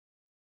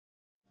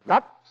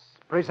Lux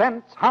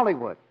presents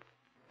Hollywood.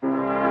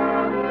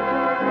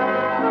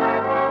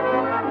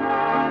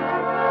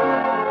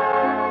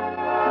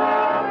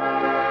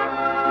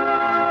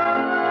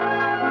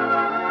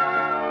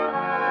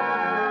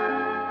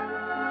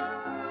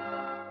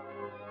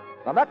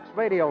 The Lux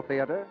Radio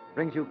Theater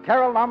brings you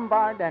Carol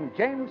Lombard and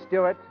James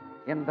Stewart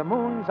in The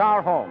Moon's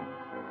Our Home.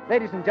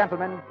 Ladies and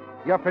gentlemen,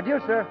 your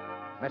producer,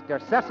 Mr.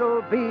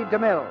 Cecil B.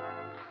 DeMille.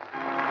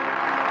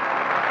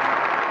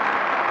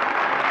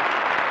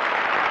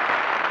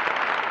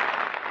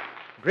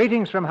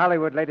 Greetings from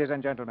Hollywood, ladies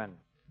and gentlemen.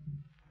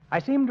 I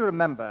seem to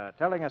remember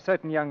telling a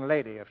certain young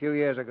lady a few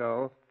years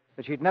ago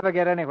that she'd never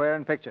get anywhere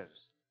in pictures.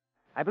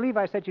 I believe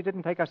I said she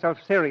didn't take herself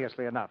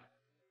seriously enough.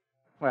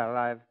 Well,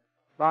 I've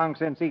long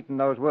since eaten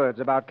those words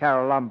about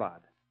Carol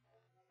Lombard.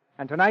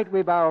 And tonight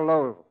we bow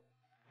low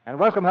and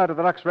welcome her to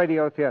the Lux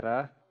Radio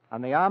Theater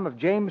on the arm of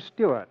James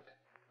Stewart,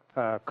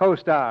 her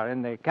co-star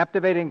in the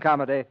captivating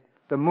comedy,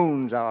 The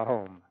Moon's Our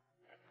Home.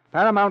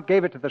 Paramount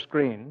gave it to the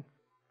screen,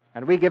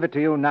 and we give it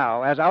to you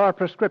now as our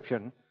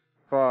prescription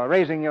for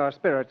raising your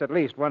spirits at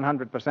least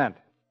 100%.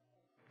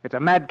 It's a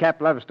madcap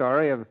love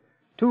story of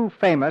two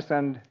famous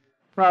and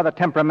rather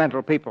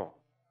temperamental people.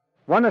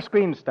 One a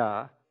screen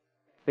star,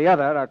 the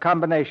other a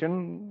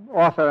combination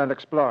author and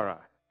explorer.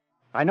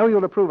 I know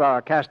you'll approve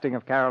our casting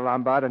of Carol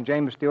Lombard and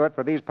James Stewart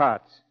for these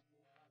parts.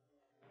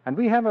 And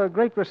we have a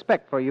great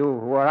respect for you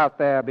who are out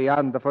there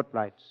beyond the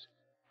footlights.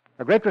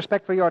 A great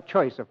respect for your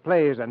choice of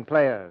plays and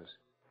players,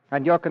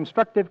 and your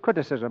constructive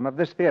criticism of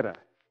this theater.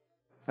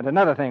 And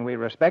another thing we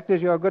respect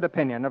is your good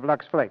opinion of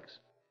Lux Flakes.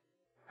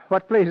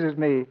 What pleases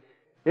me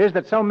is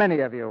that so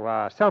many of you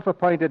are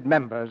self-appointed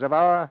members of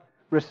our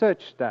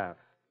research staff,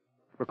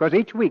 because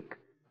each week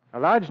a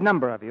large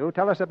number of you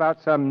tell us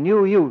about some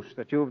new use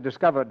that you've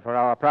discovered for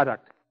our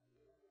product.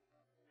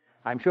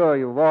 I'm sure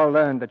you've all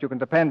learned that you can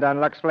depend on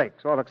Lux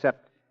Flakes, all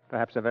except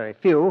perhaps a very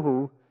few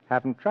who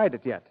haven't tried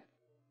it yet.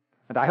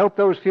 And I hope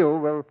those few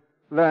will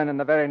learn in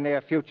the very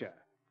near future.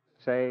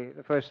 Say,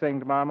 the first thing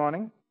tomorrow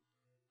morning.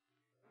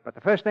 But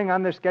the first thing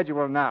on this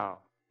schedule now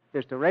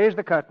is to raise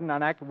the curtain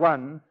on Act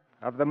 1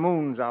 of The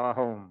Moon's Our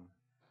Home,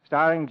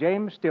 starring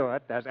James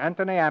Stewart as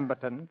Anthony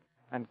Amberton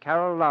and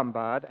Carol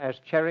Lombard as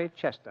Cherry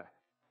Chester.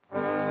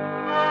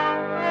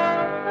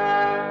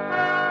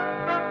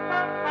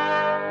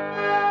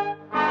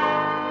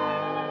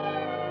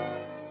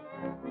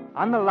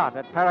 On the lot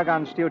at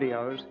Paragon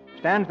Studios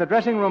stands the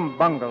dressing room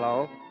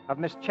bungalow of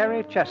Miss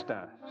Cherry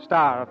Chester,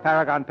 star of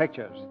Paragon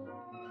Pictures.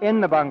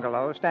 In the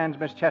bungalow stands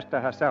Miss Chester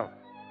herself.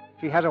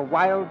 She has a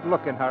wild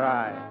look in her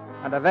eye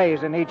and a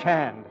vase in each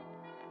hand.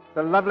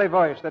 The lovely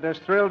voice that has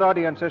thrilled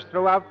audiences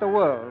throughout the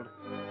world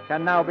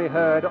can now be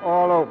heard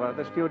all over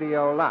the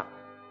studio lot.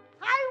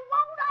 I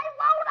won't!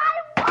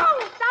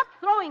 Stop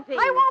throwing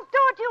things. I won't do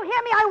it. You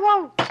hear me? I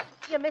won't.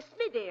 You missed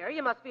me, dear.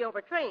 You must be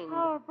overtrained.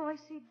 Oh,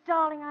 Boise,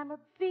 darling, I'm a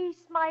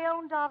beast. My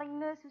own darling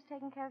nurse who's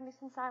taken care of me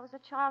since I was a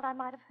child. I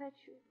might have hurt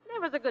you.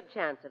 There was a good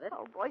chance of it.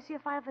 Oh, Boise,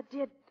 if I ever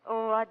did,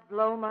 I'd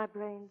blow my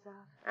brains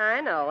out.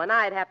 I know, and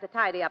I'd have to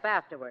tidy up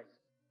afterwards.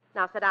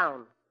 Now sit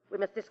down. We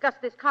must discuss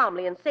this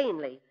calmly and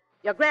sanely.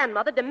 Your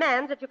grandmother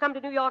demands that you come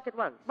to New York at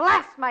once.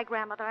 Blast my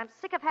grandmother. I'm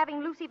sick of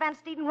having Lucy Van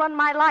Steeden run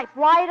my life.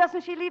 Why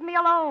doesn't she leave me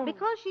alone?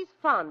 Because she's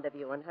fond of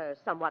you in her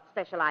somewhat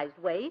specialized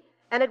way,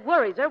 and it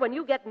worries her when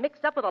you get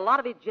mixed up with a lot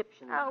of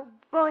Egyptians. Oh,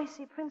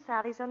 Boise, Prince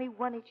Ali's only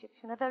one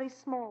Egyptian, a very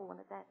small one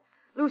at that.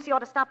 Lucy ought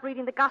to stop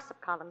reading the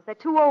gossip columns. They're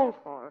too old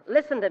for her.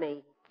 Listen to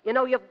me. You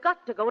know, you've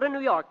got to go to New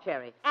York,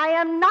 Cherry. I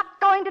am not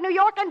going to New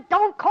York, and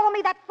don't call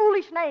me that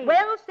foolish name.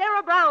 Well,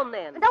 Sarah Brown,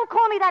 then. And don't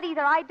call me that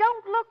either. I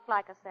don't look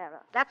like a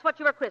Sarah. That's what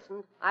you were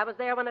christened. I was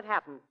there when it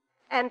happened.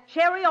 And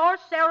Cherry or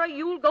Sarah,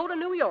 you'll go to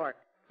New York.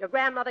 Your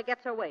grandmother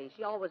gets her way.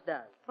 She always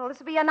does. Well, this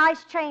will be a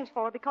nice change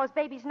for her, because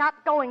baby's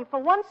not going.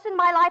 For once in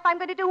my life, I'm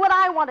going to do what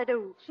I want to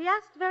do. She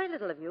asked very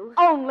little of you.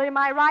 Only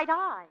my right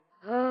eye.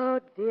 Oh,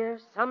 dear.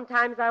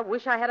 Sometimes I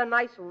wish I had a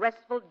nice,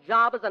 restful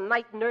job as a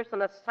night nurse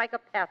in a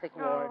psychopathic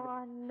ward. Oh,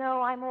 I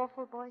know I'm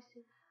awful,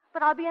 Boise.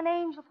 But I'll be an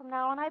angel from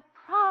now on. I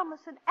promise,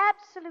 an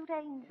absolute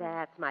angel.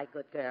 That's my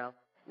good girl.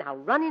 Now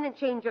run in and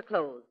change your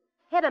clothes.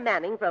 Hedda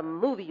Manning from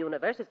Movie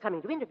Universe is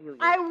coming to interview you.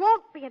 I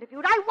won't be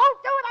interviewed. I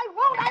won't do it. I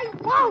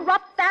won't.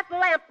 Drop that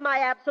lamp, my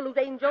absolute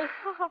angel.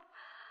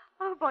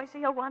 Oh, Boise,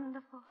 you're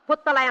wonderful.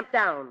 Put the lamp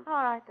down.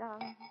 All right,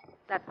 darling.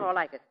 That's more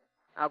like it.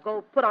 Now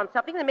go put on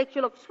something that makes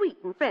you look sweet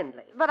and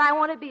friendly. But I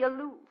want to be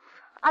aloof.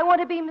 I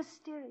want to be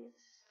mysterious.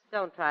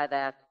 Don't try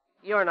that.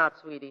 You're not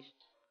Swedish.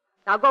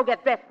 Now go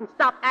get dressed and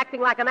stop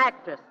acting like an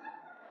actress.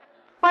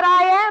 But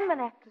I am an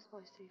actress,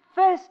 Boise.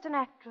 First an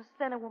actress,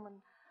 then a woman.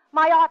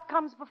 My art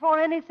comes before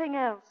anything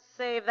else.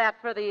 Save that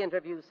for the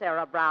interview,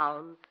 Sarah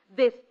Brown.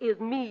 This is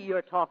me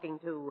you're talking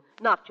to,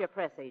 not your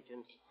press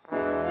agent.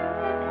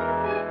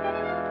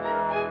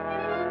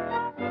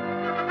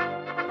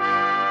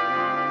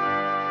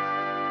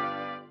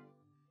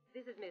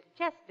 This is Miss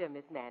Chester,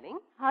 Miss Manning.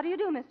 How do you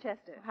do, Miss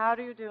Chester? How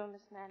do you do,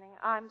 Miss Manning?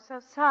 I'm so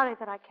sorry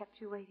that I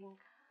kept you waiting.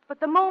 But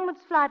the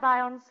moments fly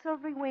by on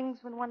silvery wings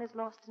when one is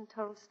lost in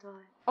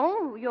Tolstoy.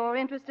 Oh, you're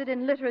interested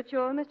in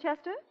literature, Miss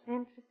Chester?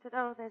 Interested?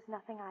 Oh, there's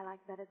nothing I like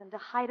better than to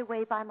hide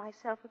away by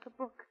myself with a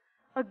book.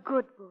 A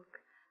good book.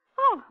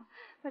 Oh,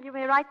 well, you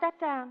may write that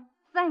down.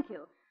 Thank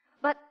you.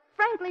 But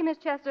frankly, Miss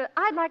Chester,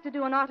 I'd like to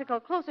do an article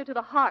closer to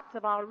the hearts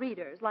of our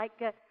readers,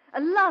 like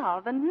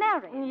love and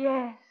marriage.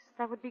 Yes,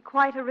 that would be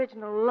quite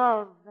original.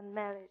 Love and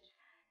marriage.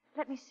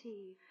 Let me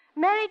see.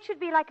 Marriage should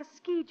be like a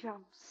ski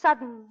jump.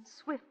 Sudden,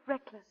 swift,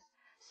 reckless.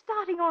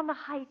 Starting on the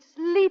heights,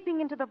 leaping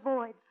into the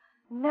void.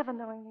 Never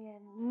knowing the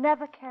end.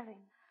 Never caring.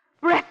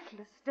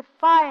 Breathless,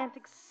 defiant,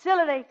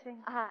 exhilarating.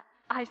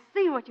 I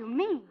see what you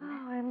mean.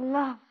 Oh, in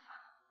love.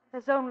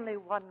 There's only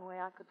one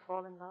way I could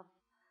fall in love.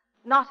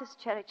 Not as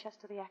Cherry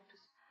Chester, the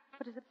actress,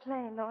 but as a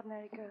plain,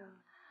 ordinary girl.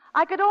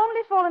 I could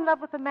only fall in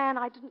love with a man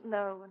I didn't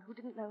know and who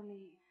didn't know me.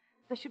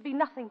 There should be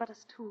nothing but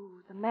us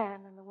two, the man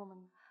and the woman.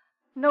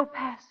 No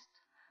past,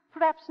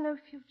 perhaps no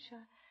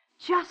future.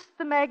 Just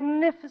the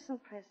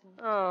magnificent present.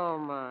 Oh,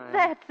 my.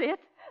 That's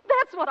it.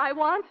 That's what I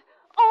want.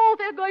 Oh,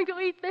 they're going to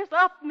eat this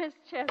up, Miss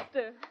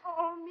Chester.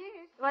 Oh,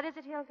 miss. What is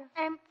it, Hilda?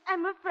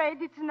 I'm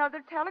afraid it's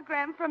another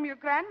telegram from your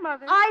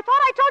grandmother. I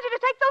thought I told you to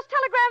take those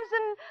telegrams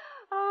and...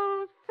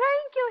 Oh,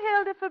 thank you,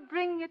 Hilda, for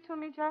bringing it to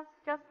me.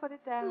 Just put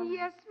it down.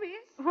 Yes,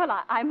 miss.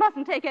 Well, I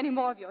mustn't take any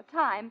more of your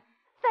time.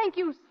 Thank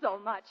you so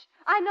much.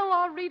 I know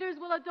our readers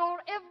will adore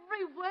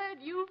every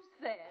word you've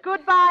said.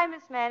 Goodbye,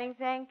 Miss Manning.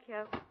 Thank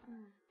you.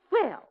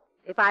 Well,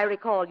 if I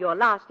recall your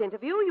last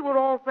interview, you were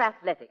all for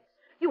athletics.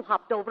 You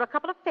hopped over a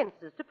couple of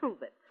fences to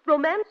prove it.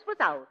 Romance was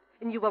out,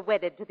 and you were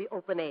wedded to the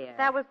open air.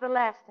 That was the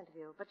last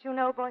interview. But you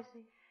know, Boyce,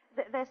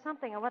 there's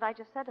something in what I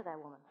just said to that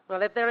woman.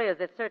 Well, if there is,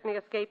 it certainly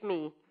escaped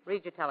me.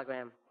 Read your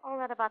telegram. All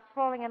that about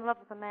falling in love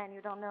with a man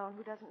you don't know and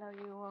who doesn't know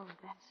you. Oh,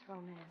 that's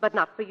romance. But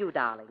not for you,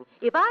 darling.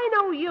 If I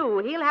know you,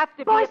 he'll have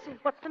to be... Boyce!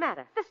 What's the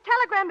matter? This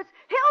telegram is...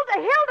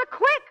 Hilda,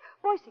 quick!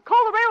 Boyce, call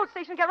the railroad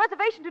station and get a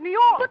reservation to New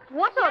York. But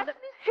what on the...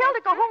 Hilda,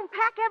 go home,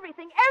 pack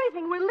everything.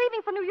 We're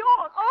leaving for New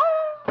York.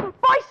 Oh!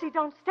 Boyce,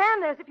 don't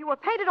stand there as if you were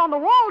painted on the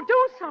wall.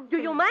 Do something.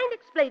 Do you mind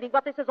explaining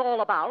what this is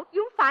all about?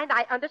 You'll find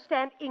I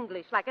understand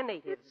English like a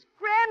native. It's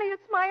Granny.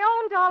 It's my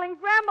own darling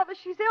grandmother.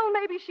 She's ill.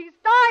 Maybe she's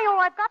dying. Oh,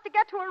 I've got to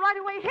get to her right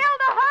away.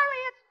 Hilda,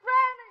 hurry. It's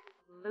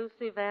Granny.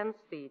 Lucy Van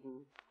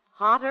Steeden.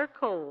 Hot or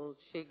cold,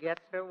 she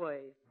gets her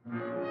way.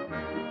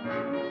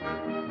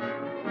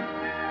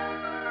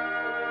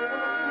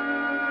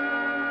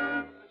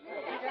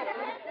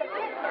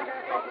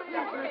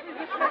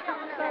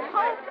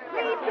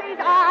 Please,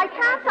 I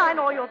can't sign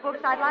all your books.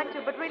 I'd like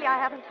to, but really I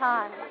haven't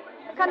time.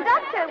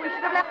 Conductor, we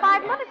should have left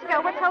 5 minutes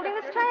ago. What's holding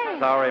this train?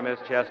 Sorry, Miss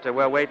Chester.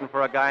 We're waiting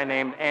for a guy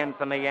named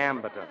Anthony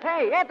Amberton.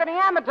 Hey, Anthony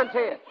Amberton's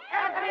here.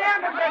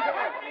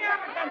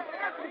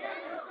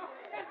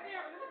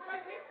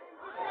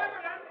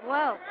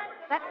 Well,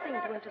 that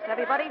seemed to interest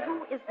everybody.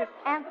 Who is this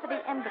Anthony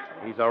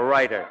Amberton? He's a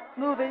writer.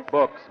 Movies?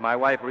 Books. My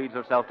wife reads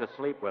herself to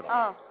sleep with them.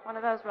 Oh, one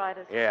of those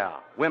writers. Yeah.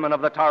 Women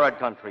of the Torrid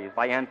Countries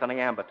by Anthony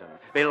Amberton.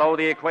 Below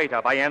the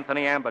Equator by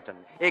Anthony Amberton.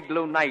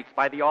 Igloo Nights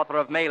by the author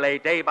of Melee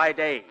Day by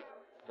Day.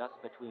 Just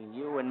between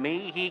you and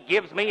me, he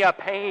gives me a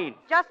pain.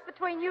 Just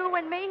between you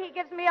and me, he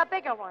gives me a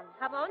bigger one.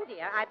 Come on,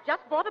 dear. I've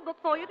just bought a book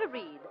for you to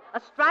read.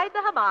 Astride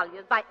the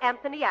Himalayas by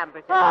Anthony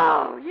Amberton.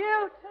 Oh,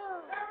 you too.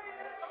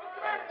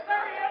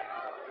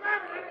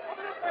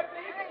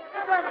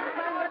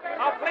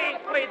 Oh,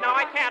 please, no,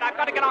 I can't. I've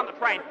got to get on the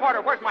train.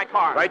 Porter, where's my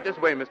car? Right this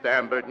way, Mr.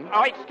 Amberton.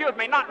 Oh, excuse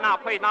me, not now,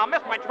 please. Now, I'll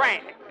miss my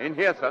train. In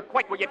here, sir.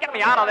 Quick, will you get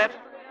me out of this?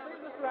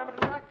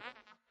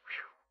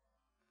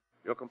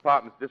 Your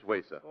compartment's this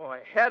way, sir. Boy,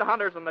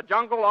 headhunters in the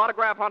jungle,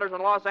 autograph hunters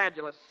in Los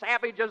Angeles,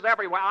 savages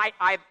everywhere.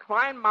 I've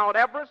climbed Mount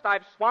Everest,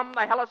 I've swum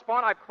the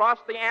Hellespont, I've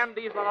crossed the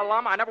Andes on a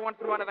llama. I never went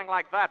through anything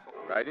like that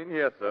before. Right in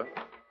here, sir.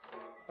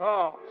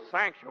 Oh,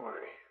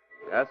 sanctuary.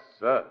 Yes,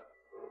 sir.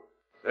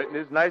 Certainly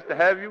it's nice to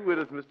have you with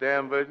us, Mr.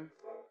 Amberton.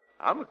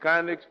 I'm a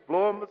kind of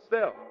explorer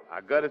myself.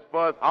 I got as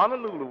far as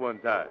Honolulu one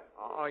time.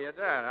 Oh, you did,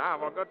 huh?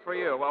 Well, good for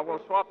you. Well,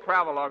 we'll swap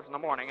travelogues in the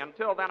morning.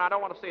 Until then, I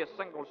don't want to see a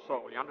single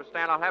soul. You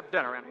understand? I'll have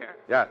dinner in here.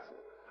 Yes.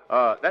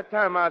 That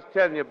time I was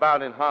telling you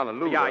about in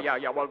Honolulu.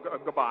 Yeah. Well,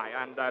 goodbye.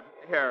 And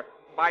here,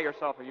 buy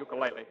yourself a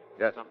ukulele.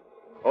 Yes.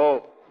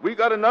 Oh, we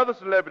got another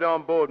celebrity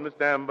on board, Mr.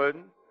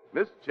 Amberton.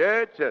 Miss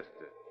Cherry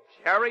Chester.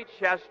 Cherry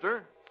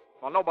Chester?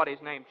 Well,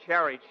 nobody's named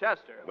Cherry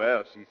Chester.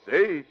 Well, she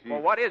says she...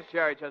 Well, what is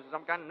Cherry Chester?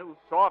 Some kind of new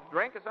soft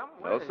drink or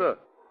something? No, sir.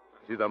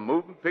 She's a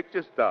moving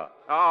picture star.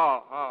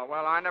 Oh,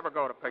 well, I never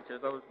go to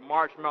pictures. Those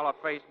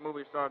marshmallow-faced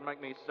movie stars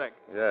make me sick.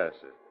 Yes,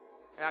 sir.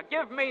 Now,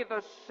 give me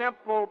the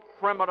simple,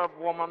 primitive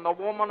woman, the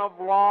woman of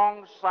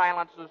long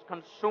silences,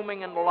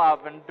 consuming in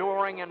love,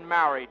 enduring in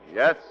marriage.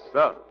 Yes,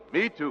 sir.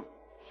 Me too.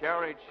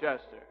 Cherry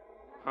Chester.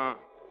 Huh.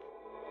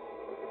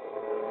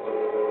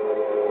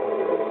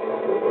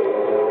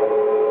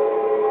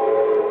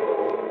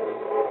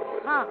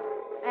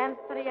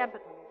 Anthony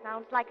Amberton.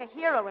 Sounds like a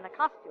hero in a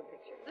costume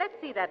picture. Let's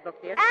see that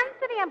book, dear.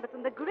 Anthony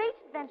Amberton, The Great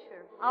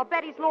Adventure. I'll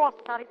bet he's lost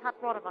without his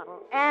hot water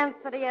bottle.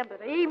 Anthony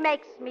Amberton. He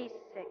makes me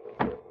sick.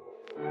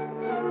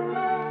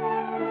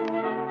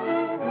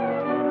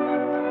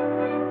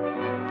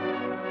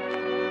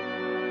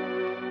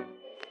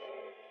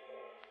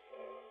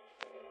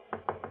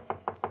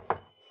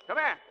 Come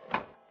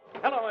here.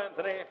 Hello,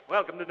 Anthony.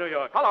 Welcome to New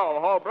York.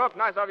 Hello, Holbrook.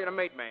 Nice of you to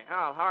meet me.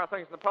 How are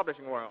things in the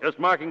publishing world? Just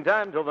marking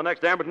time till the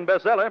next Amberton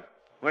bestseller.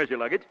 Where's your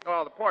luggage?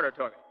 Oh, the porter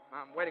took it.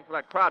 I'm waiting for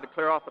that crowd to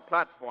clear off the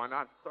platform.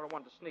 I sort of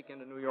wanted to sneak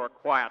into New York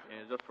quietly,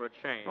 just for a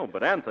change. Oh,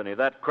 but Anthony,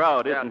 that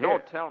crowd isn't here.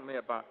 Don't tell me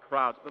about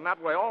crowds. It's been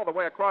that way all the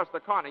way across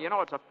the continent. You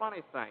know, it's a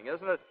funny thing,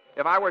 isn't it?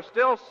 If I were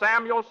still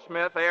Samuel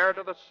Smith, heir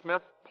to the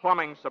Smith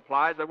plumbing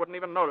supplies, they wouldn't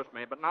even notice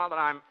me. But now that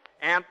I'm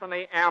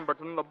Anthony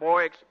Amberton, the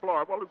boy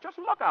explorer, well, just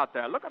look out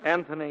there. Look at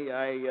Anthony,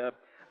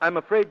 I'm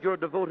afraid your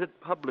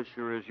devoted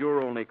publisher is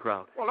your only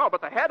crowd. Well, no,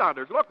 but the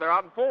headhunters, look, they're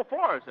out in full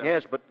force.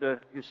 Yes, but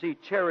you see,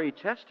 Cherry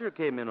Chester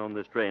came in on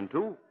this train,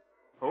 too.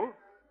 Who?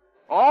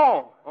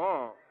 Oh,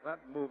 that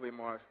movie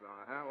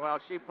marshmallow, huh? Well,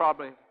 she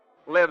probably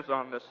lives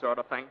on this sort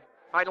of thing.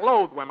 I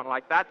loathe women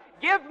like that.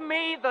 Give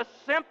me the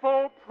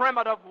simple,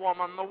 primitive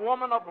woman, the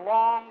woman of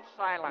long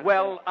silence.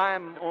 Well,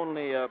 I'm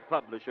only a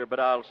publisher, but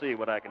I'll see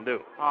what I can do.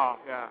 Oh,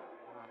 yeah.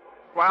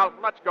 Well,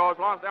 let's go as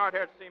long as they aren't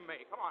here to see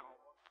me. Come on.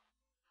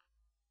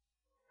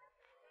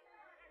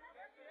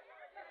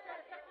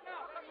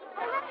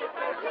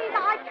 Please,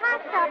 I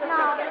can't stop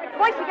now.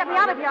 Boys, you get me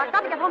out of here. I've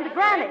got to get home to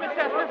Granny. Right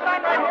here.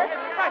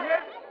 Right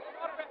here.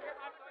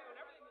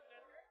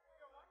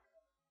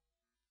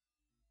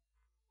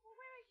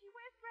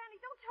 Where's Granny?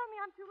 Don't tell me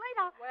I'm too late.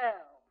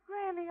 Well,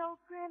 Granny, oh,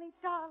 Granny,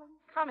 darling.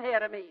 come here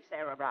to me,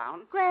 Sarah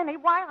Brown. Granny,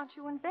 why aren't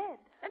you in bed?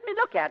 Let me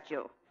look at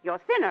you. You're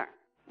thinner.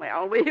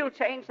 Well, we'll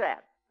change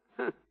that.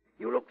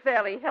 You look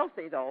fairly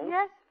healthy, though.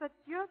 Yes, but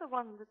you're the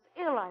one that's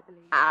ill, I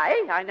believe.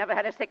 I never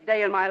had a sick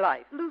day in my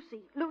life. Lucy,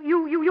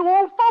 you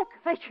old folk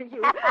figure,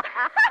 you.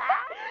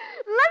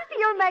 Lucy,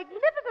 you're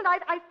magnificent.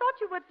 I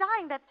thought you were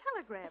dying that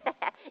telegram.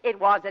 It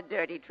was a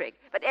dirty trick,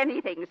 but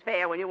anything's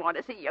fair when you want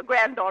to see your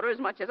granddaughter as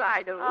much as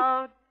I do.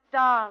 Oh,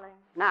 darling.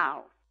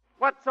 Now,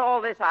 what's all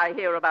this I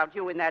hear about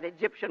you and that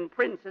Egyptian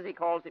prince, as he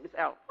calls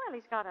himself? Well,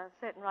 he's got a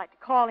certain right to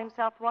call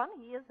himself one.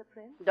 He is a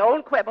prince.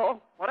 Don't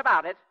quibble. What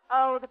about it?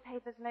 Oh, the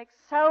papers make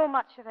so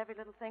much of every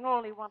little thing.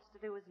 All he wants to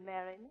do is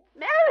marry me.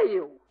 Marry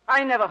you?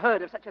 I never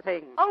heard of such a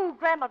thing. Oh,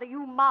 Grandmother,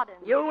 you modern.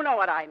 You know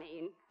what I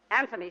mean.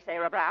 Answer me,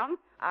 Sarah Brown.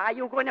 Are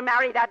you going to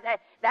marry that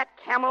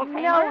camel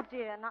tamer? No,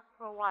 dear, not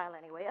for a while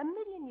anyway.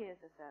 1,000,000 years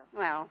or so.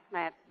 Well,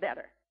 that's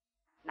better.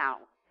 Now,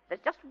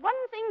 there's just one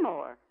thing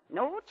more.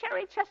 No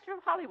Cherry Chester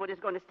of Hollywood is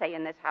going to stay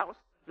in this house.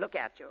 Look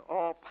at you,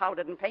 all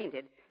powdered and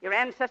painted. Your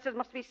ancestors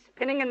must be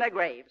spinning in their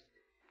graves.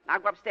 Now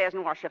go upstairs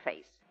and wash your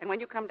face. And when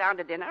you come down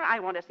to dinner, I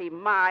want to see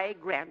my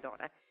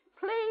granddaughter.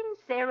 Plain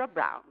Sarah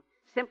Brown.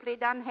 Simply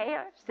done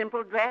hair,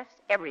 simple dress,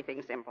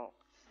 everything simple.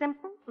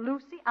 Simple?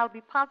 Lucy, I'll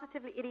be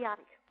positively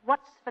idiotic.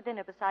 What's for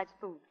dinner besides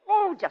food?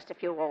 Oh, just a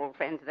few old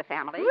friends of the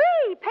family.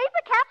 Whee!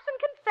 Paper caps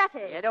and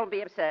confetti. Yeah, don't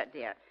be absurd,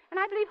 dear. And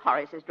I believe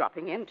Horace is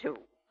dropping in, too.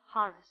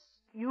 Horace.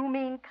 You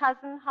mean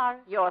Cousin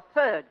Horace? Your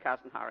third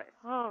cousin, Horace.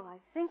 Oh, I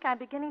think I'm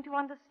beginning to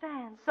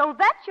understand. So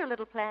that's your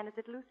little plan, is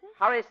it, Lucy?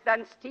 Horace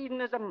Van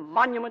Steeden is a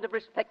monument of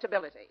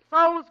respectability.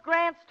 So's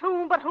Grant's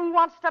tomb, but who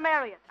wants to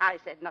marry it? I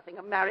said nothing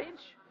of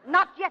marriage.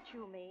 Not yet,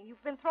 you mean.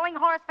 You've been throwing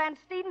Horace Van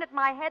Steeden at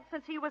my head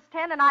since he was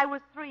 10 and I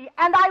was 3.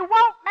 And I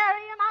won't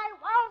marry him.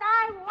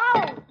 I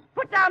won't.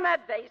 Put down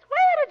that vase.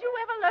 Where did you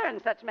ever learn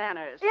such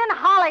manners? In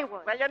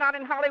Hollywood. Well, you're not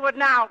in Hollywood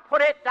now.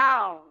 Put it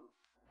down.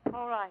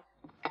 All right.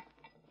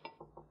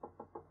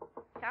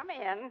 Come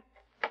in.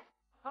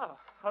 Oh,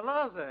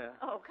 hello there.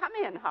 Oh, come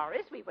in,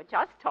 Horace. We were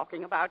just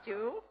talking about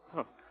you.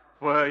 Oh,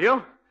 were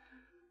you?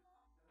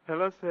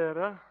 Hello,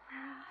 Sarah.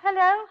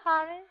 Hello,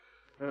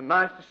 Horace.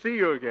 Nice to see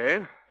you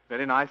again.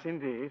 Very nice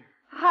indeed.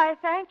 Hi,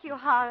 thank you,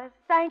 Horace.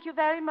 Thank you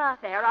very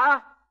much.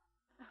 Sarah?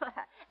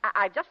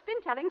 I've just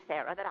been telling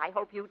Sarah that I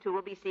hope you two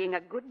will be seeing a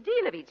good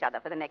deal of each other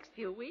for the next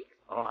few weeks.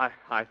 Oh,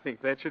 I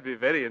think that should be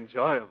very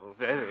enjoyable,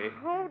 very.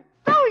 Oh,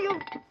 do you?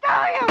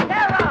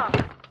 Sarah!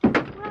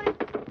 Well,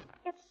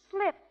 it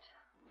slipped.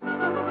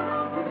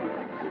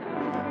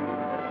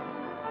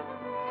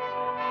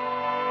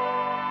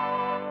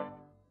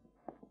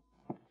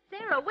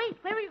 Sarah, wait.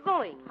 Where are you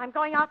going? I'm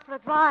going out for a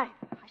drive.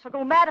 I shall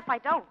go mad if I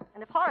don't.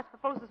 And if Horace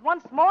proposes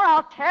once more,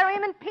 I'll tear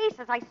him in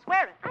pieces. I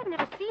swear it. I've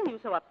never seen you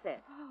so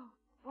upset. Oh,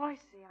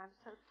 Boise, I'm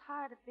so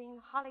tired of being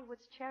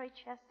Hollywood's Cherry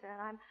Chester,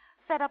 and I'm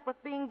fed up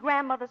with being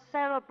Grandmother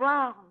Sarah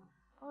Brown.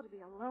 Oh, to be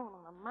alone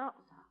on a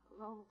mountaintop,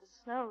 alone with the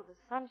snow, the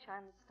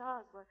sunshine, the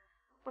stars, where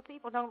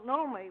people don't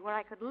know me, where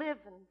I could live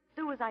and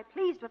do as I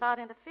pleased without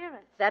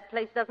interference. That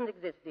place doesn't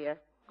exist, dear.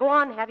 Go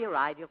on, have your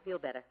ride. You'll feel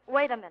better.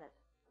 Wait a minute.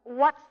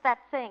 What's that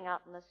thing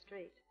out in the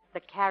street? The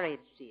carriage,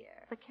 dear.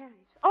 The carriage.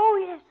 Oh,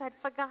 yes, I'd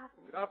forgotten.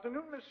 Good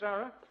afternoon, Miss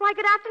Sarah. Why,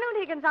 good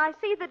afternoon, Higgins. I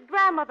see that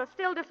Grandmother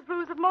still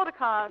disapproves of motor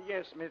cars.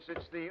 Yes, miss,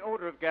 it's the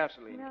odor of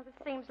gasoline. No, this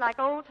seems like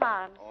old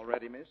times. All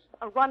ready, miss?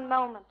 One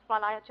moment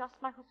while I adjust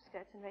my hoop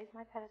skirts and raise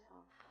my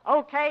parasol.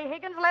 Okay,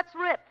 Higgins, let's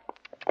rip.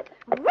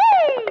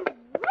 Whee!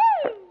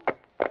 Whee!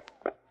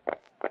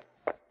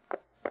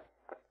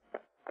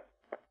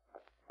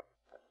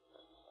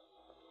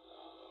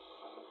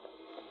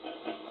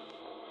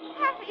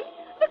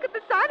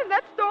 In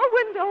that store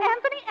window.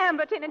 Anthony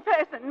Amberton in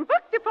person,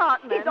 book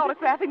department. He's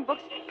autographing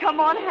books. Come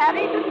on,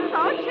 Hattie, this is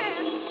our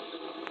chance.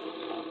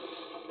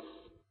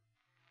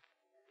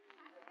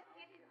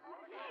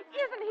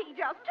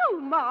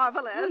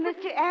 marvelous. Oh,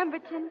 Mr.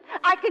 Amberton,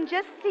 I can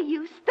just see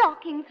you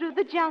stalking through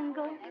the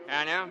jungle.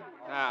 Can you?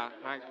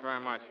 Thanks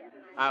very much.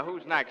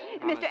 Who's next?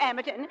 Mr.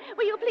 Amberton,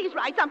 will you please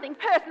write something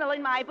personal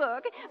in my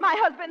book? My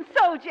husband's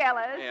so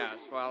jealous. Yes,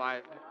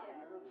 well,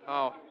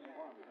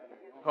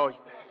 Oh,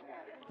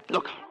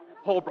 look,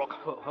 Holbrook.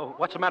 Oh,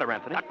 what's the matter,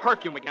 Anthony? That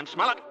perfume again.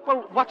 Smell it?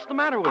 Well, what's the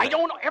matter with it? I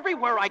don't know.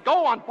 Everywhere I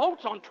go, on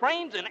boats, on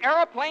trains, in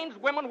airplanes,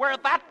 women wear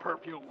that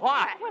perfume.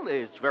 Why? Well,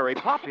 it's very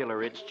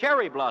popular. It's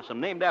Cherry Blossom,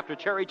 named after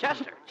Cherry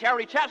Chester.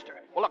 Cherry Chester.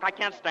 Well, look, I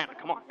can't stand it.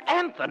 Come on.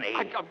 Anthony!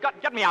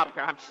 Get me out of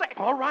here. I'm sick.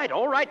 All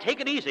right.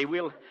 Take it easy.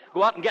 We'll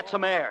go out and get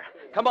some air.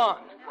 Come on.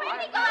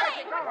 Where's he going?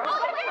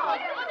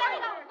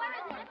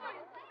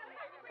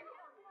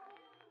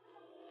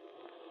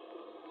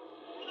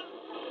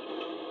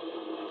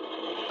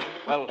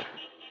 Well,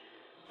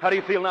 how do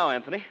you feel now,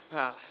 Anthony?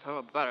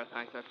 Better,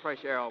 thanks. That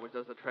fresh air always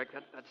does the trick.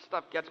 That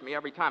stuff gets me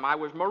every time. I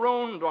was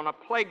marooned on a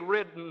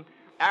plague-ridden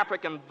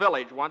African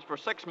village once for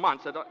 6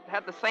 months. It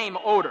had the same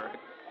odor.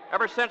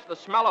 Ever since, the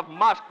smell of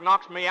musk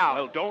knocks me out.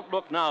 Well, don't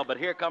look now, but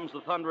here comes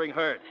the thundering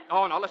herd.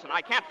 Oh, no, listen,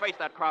 I can't face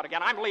that crowd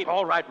again. I'm leaving.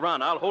 All right,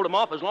 run. I'll hold them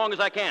off as long as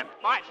I can.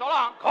 All right, so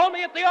long. Call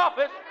me at the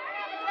office.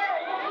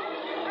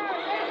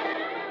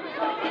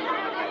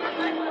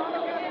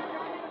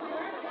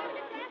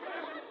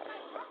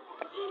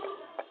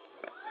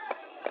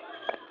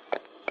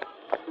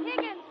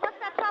 Higgins, what's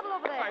that trouble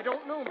over there? I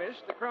don't know, miss.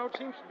 The crowd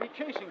seems to be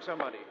chasing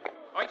somebody.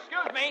 Oh,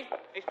 excuse me.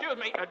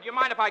 Do you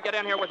mind if I get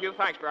in here with you?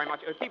 Thanks very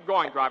much. Keep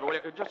going, driver, will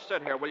you? Just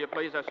sit here, will you,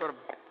 please? Sort of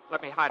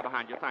let me hide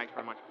behind you. Thanks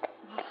very much.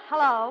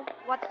 Hello.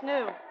 What's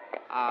new?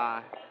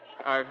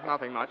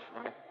 Nothing much.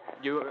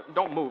 You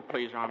don't move,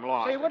 please, or I'm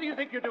lost. Say, what do you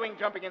think you're doing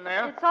jumping in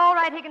there? It's all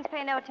right, Higgins.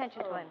 Pay no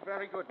attention to him.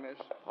 Very good, miss.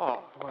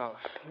 Oh, well,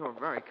 you're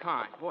very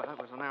kind. Boy, that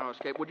was a narrow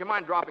escape. Would you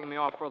mind dropping me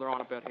off further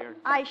on a bit here?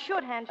 I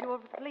should hand you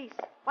over to the police.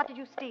 What did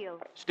you steal?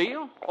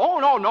 Steal? Oh,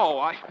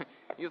 no.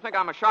 You think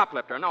I'm a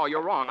shoplifter. No,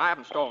 you're wrong. I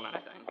haven't stolen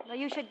anything. Well,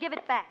 you should give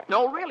it back.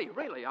 No, really.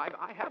 I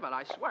haven't,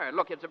 I swear.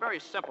 Look, it's a very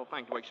simple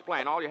thing to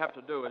explain. All you have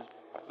to do is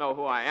know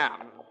who I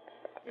am.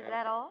 Is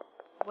that all?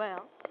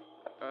 Well.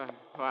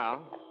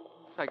 Well,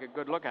 take a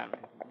good look at me.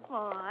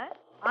 All right.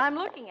 I'm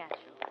looking at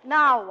you.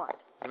 Now what?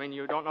 You mean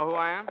you don't know who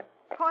I am?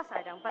 Of course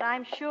I don't, but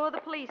I'm sure the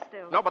police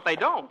do. No, but they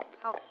don't.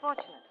 How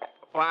fortunate.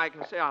 Well, I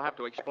can see I'll have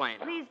to explain.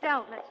 Please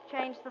don't. Let's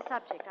change the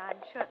subject. I'm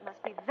sure it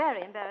must be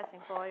very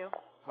embarrassing for you.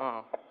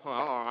 Oh, well,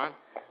 all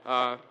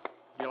right.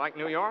 You like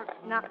New York?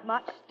 Not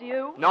much, do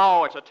you?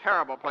 No, it's a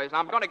terrible place.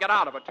 I'm going to get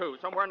out of it, too.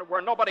 Somewhere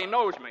where nobody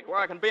knows me, where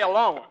I can be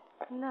alone.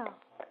 No.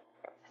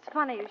 It's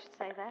funny you should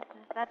say that.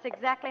 That's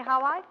exactly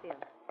how I feel.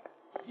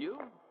 You?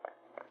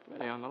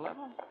 Really on the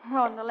level?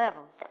 On the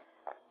level.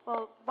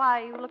 Well,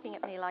 why are you looking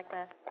at me like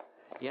that?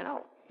 You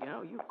know,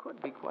 you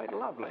could be quite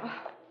lovely.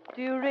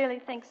 Do you really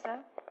think so?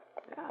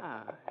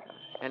 Yeah,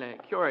 in a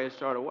curious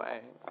sort of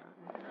way.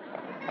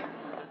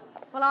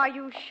 Well, are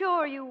you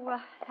sure you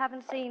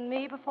haven't seen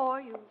me before?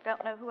 You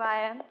don't know who I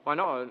am? Why,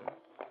 no. Is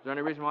there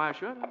any reason why I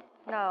should?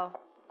 No,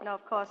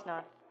 of course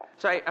not.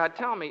 Say,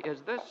 tell me,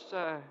 is this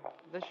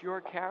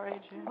your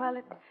carriage? Well,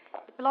 it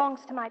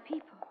belongs to my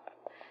people.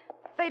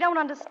 They don't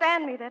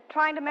understand me. They're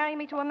trying to marry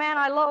me to a man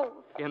I loathe.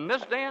 In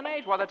this day and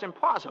age? Well, that's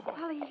impossible.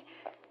 Well, he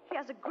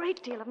has a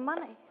great deal of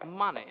money.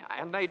 Money?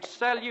 And they'd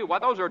sell you? Why,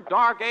 those are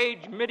dark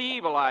age,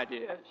 medieval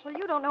ideas. Well,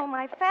 you don't know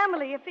my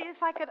family. If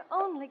I could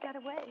only get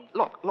away.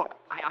 Look,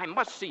 I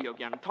must see you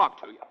again and talk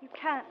to you. You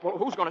can't. Well,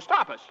 who's going to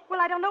stop us? Well,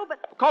 I don't know, but...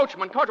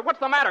 Coachman, what's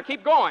the matter?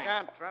 Keep going.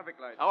 Can't. Traffic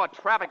light. Oh, a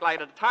traffic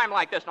light at a time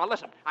like this. Now,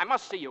 listen, I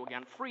must see you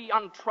again. Free,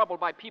 untroubled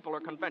by people or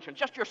convention.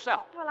 Just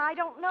yourself. Well, I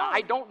don't know.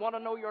 I don't want to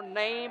know your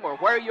name or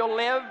where you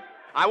live.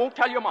 I won't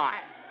tell you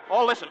mine.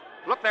 Oh, listen.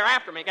 Look, they're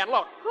after me again.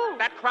 Look. Who?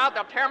 That crowd,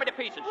 they'll tear me to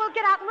pieces. Well,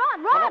 get out and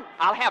run. Run. No,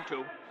 I'll have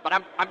to. But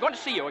I'm going to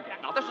see you again.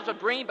 Now, this is a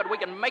dream, but we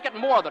can make it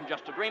more than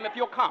just a dream if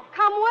you'll come.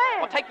 Come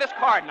where? Well, take this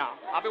card now.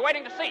 I'll be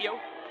waiting to see you.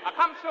 I'll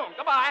come soon.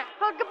 Goodbye.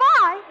 Well,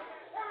 goodbye.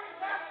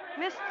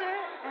 Mr.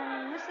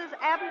 and Mrs.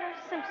 Abner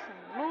Simpson,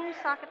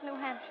 Moonsocket, New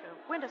Hampshire.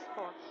 Winter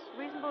sports,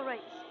 reasonable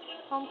rates,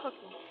 home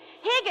cooking.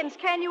 Higgins,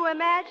 can you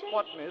imagine?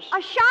 What, miss?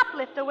 A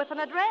shoplifter with an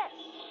address.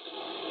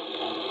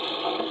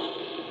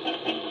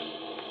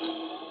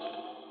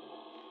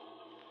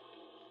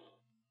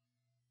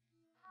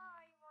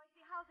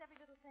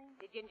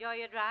 Did you enjoy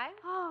your drive?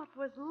 Oh, it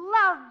was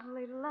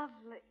lovely,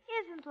 lovely.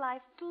 Isn't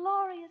life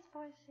glorious,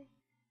 Boise?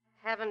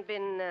 Haven't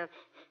been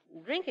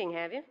drinking,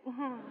 have you?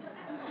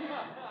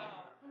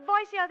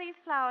 Boise, are these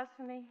flowers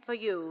for me? For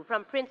you,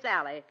 from Prince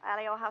Alley.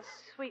 Allie, oh, how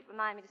sweet.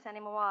 Remind me to send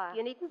him a wire.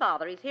 You needn't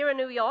bother. He's here in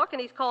New York,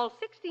 and he's called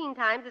 16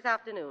 times this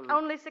afternoon.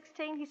 Only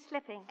 16? He's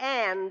slipping.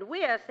 And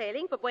we're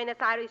sailing for Buenos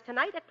Aires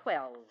tonight at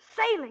 12.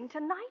 Sailing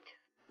tonight?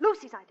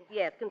 Lucy's idea.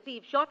 Yes,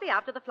 conceived shortly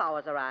after the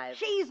flowers arrive.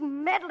 She's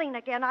meddling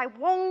again. I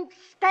won't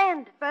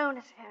stand it.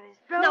 Buenos Aires.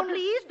 Now,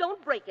 please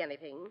don't break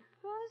anything.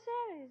 Buenos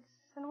Aires.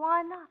 And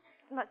why not?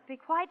 It must be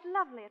quite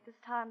lovely at this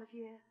time of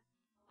year.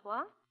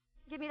 What?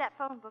 Give me that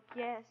phone book.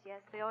 Yes.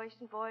 The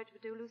ocean voyage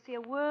would do Lucy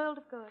a world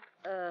of good.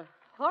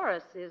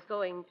 Horace is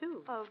going,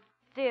 too. Oh,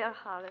 dear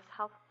Horace.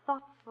 How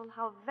thoughtful,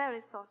 how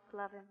very thoughtful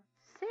of him.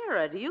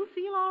 Sarah, do you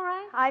feel all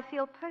right? I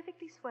feel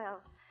perfectly swell.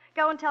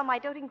 Go and tell my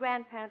doting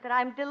grandparent that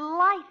I'm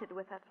delighted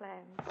with her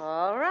plans.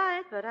 All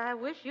right, but I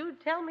wish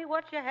you'd tell me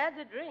what you had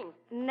to drink.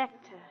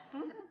 Nectar.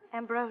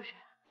 Ambrosia.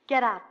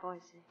 Get out,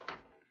 Boise.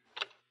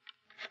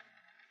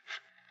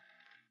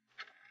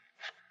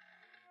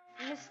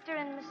 Mr.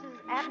 and Mrs.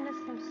 Abner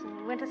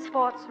Simpson, winter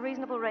sports,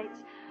 reasonable rates.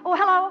 Oh,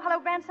 hello,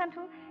 Grand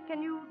Central.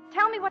 Can you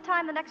tell me what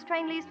time the next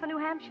train leaves for New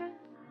Hampshire?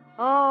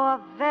 Oh,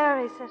 a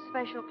very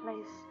special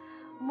place.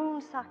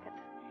 Moonsocket.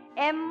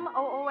 Moons.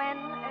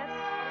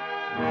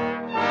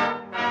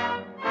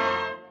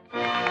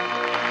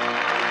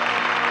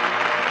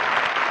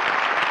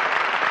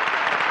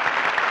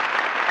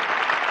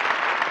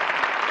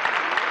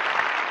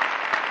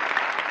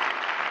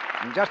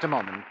 In just a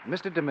moment,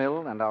 Mr.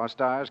 DeMille and our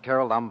stars,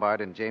 Carol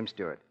Lombard and James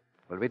Stewart,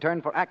 will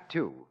return for Act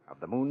Two of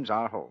The Moon's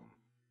Our Home.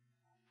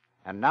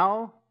 And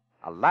now,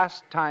 a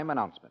last-time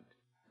announcement.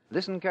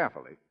 Listen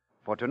carefully,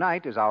 for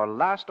tonight is our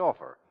last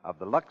offer of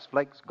the Lux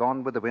Flakes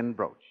Gone with the Wind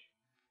brooch.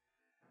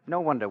 No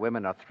wonder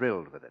women are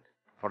thrilled with it,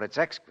 for it's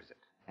exquisite,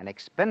 an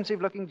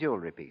expensive-looking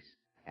jewelry piece,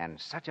 and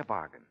such a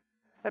bargain.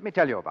 Let me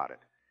tell you about it.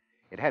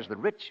 It has the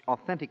rich,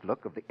 authentic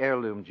look of the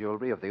heirloom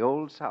jewelry of the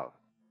Old South,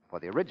 for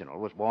the original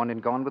was worn in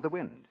Gone with the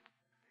Wind.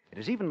 It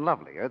is even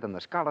lovelier than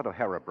the Scarlet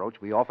O'Hara brooch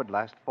we offered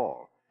last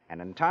fall,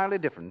 and entirely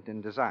different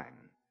in design.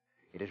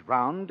 It is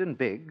round and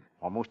big,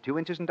 almost 2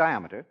 inches in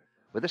diameter,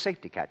 with a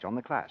safety catch on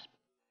the clasp.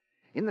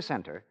 In the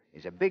center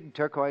is a big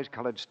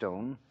turquoise-colored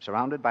stone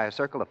surrounded by a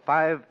circle of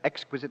 5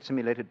 exquisite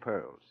simulated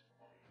pearls.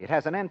 It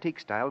has an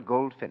antique-style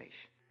gold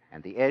finish,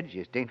 and the edge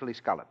is daintily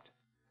scalloped.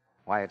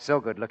 Why, it's so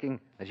good-looking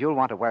that you'll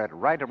want to wear it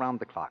right around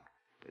the clock,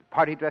 with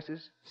party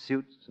dresses,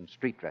 suits, and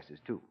street dresses,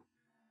 too.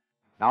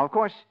 Now, of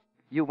course,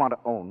 you want to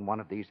own one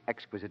of these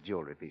exquisite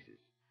jewelry pieces.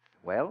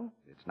 Well,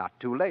 it's not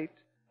too late,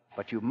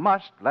 but you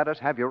must let us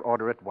have your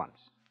order at once.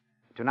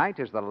 Tonight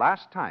is the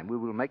last time we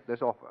will make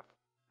this offer.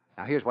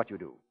 Now, here's what you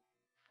do.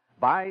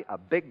 Buy a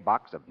big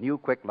box of new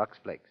Quick Lux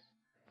Flakes.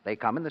 They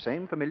come in the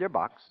same familiar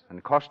box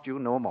and cost you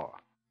no more.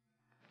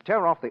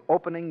 Tear off the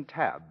opening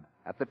tab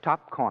at the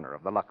top corner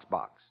of the Lux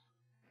box.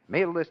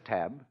 Mail this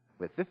tab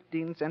with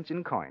 15 cents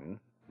in coin,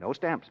 no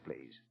stamps,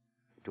 please,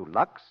 to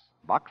Lux,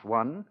 Box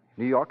 1,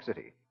 New York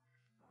City.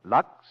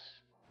 Lux,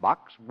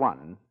 Box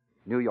 1,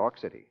 New York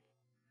City.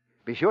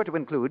 Be sure to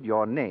include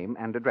your name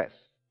and address.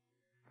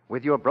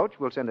 With your brooch,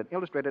 we'll send an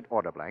illustrated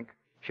order blank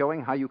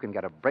showing how you can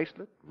get a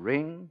bracelet,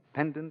 ring,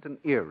 pendant, and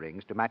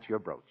earrings to match your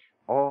brooch,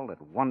 all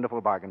at wonderful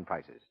bargain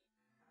prices.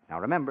 Now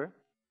remember,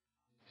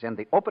 send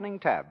the opening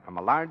tab from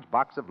a large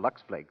box of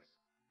Lux Flakes,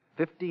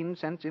 15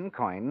 cents in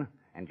coin,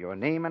 and your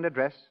name and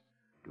address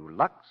to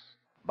Lux,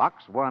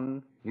 Box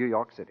 1, New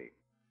York City.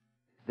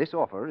 This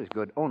offer is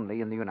good only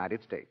in the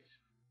United States.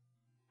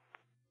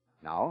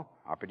 Now,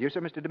 our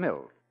producer, Mr.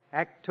 DeMille.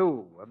 Act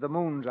Two of The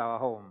Moon's Our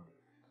Home,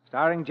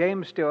 starring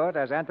James Stewart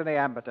as Anthony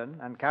Amberton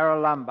and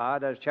Carol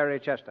Lombard as Cherry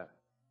Chester.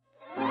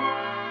 Cherry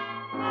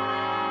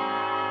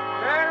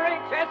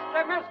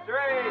Chester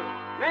Mystery!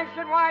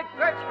 Nationwide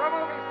search for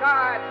movie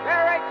star.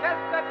 Cherry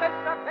Chester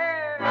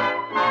disappeared!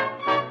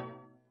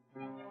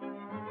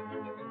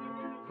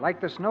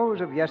 Like the snows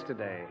of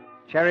yesterday,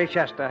 Cherry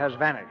Chester has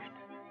vanished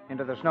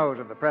into the snows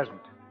of the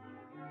present.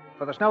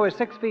 For the snow is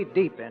 6 feet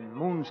deep in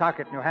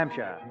Moonsocket, New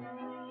Hampshire.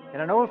 In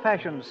an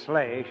old-fashioned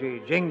sleigh,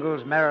 she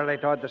jingles merrily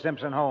toward the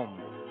Simpson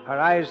home, her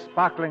eyes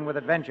sparkling with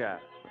adventure.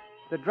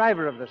 The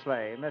driver of the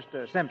sleigh,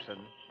 Mr. Simpson,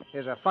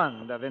 is a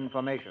fund of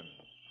information.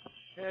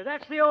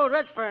 That's the old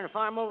Redfern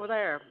farm over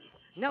there.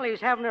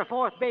 Nellie's having her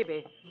 4th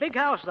baby. Big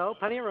house, though,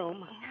 plenty of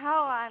room.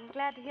 Oh, I'm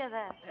glad to hear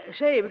that.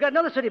 Say, we got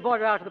another city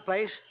boarder out to the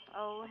place.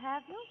 Oh,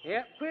 have you?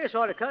 Yep, queer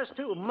sort of cuss,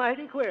 too.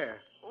 Mighty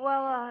queer.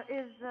 Well,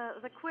 is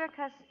the queer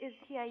cuss, is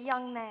he a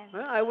young man?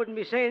 Well, I wouldn't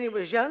be saying he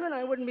was young, and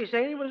I wouldn't be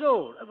saying he was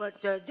old.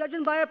 But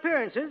judging by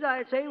appearances,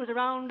 I'd say he was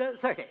around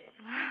 30.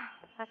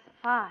 That's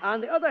fine.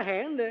 On the other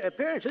hand,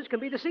 appearances can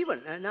be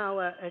deceiving.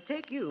 Now,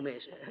 take you,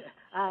 miss.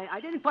 I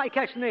didn't quite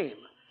catch the name.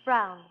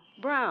 Brown.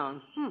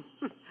 Brown?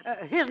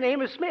 His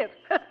name is Smith.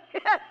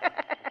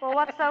 Well,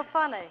 what's so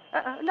funny?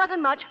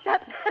 Nothing much.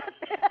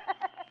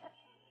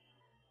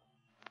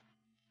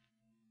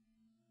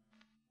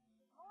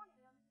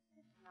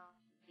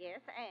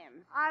 Yes, I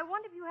am. I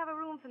wonder if you have a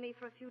room for me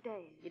for a few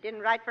days. You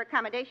didn't write for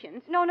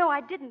accommodations? No,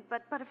 I didn't,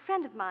 but a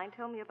friend of mine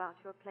told me about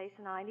your place,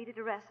 and I needed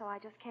a rest, so I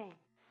just came.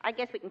 I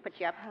guess we can put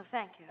you up. Oh,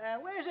 thank you.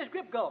 Where does this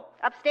grip go?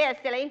 Upstairs,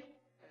 silly.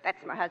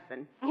 That's my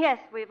husband. Yes,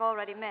 we've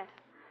already met.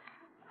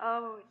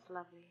 Oh, it's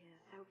lovely here.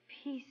 So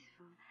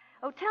peaceful.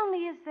 Oh, tell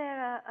me, is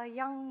there a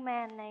young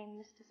man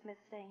named Mr. Smith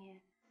staying here?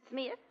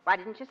 Smith? Why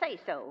didn't you say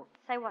so?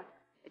 Say what?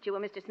 That you were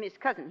Mr. Smith's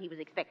cousin he was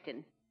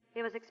expecting.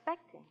 He was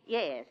expecting?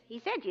 Yes. He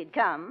said you'd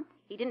come.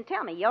 He didn't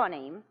tell me your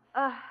name.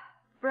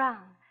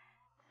 Brown.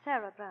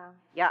 Sarah Brown.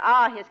 You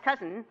are his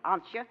cousin,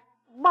 aren't you?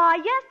 Why,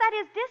 yes, that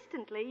is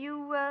distantly.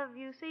 You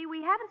see,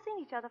 we haven't seen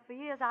each other for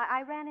years.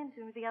 I ran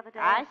into him the other day.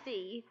 I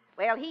see.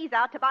 Well, he's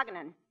out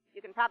tobogganing.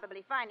 You can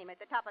probably find him at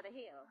the top of the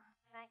hill.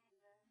 Thank you.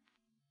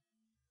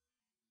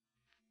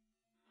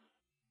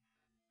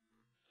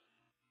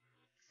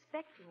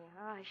 expecting you.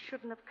 I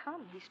shouldn't have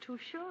come. He's too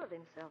sure of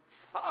himself.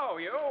 Hello,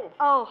 you.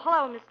 Oh,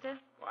 hello, mister.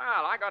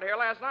 Well, I got here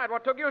last night.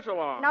 What took you so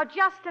long? Now,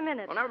 just a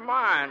minute. Well, never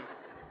mind.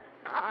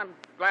 I'm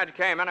glad you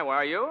came anyway.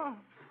 Are you?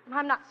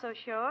 I'm not so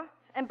sure.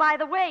 And by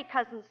the way,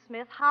 Cousin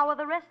Smith, how are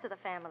the rest of the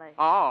family?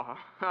 Oh,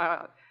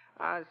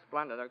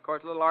 splendid. Of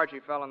course, little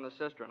Archie fell in the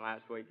cistern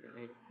last week.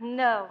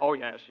 No. Oh,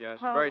 yes.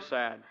 Oh. Very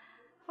sad.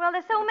 Well,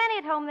 there's so many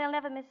at home, they'll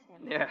never miss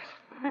him. Yes.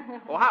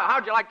 Well,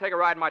 how'd you like to take a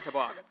ride in my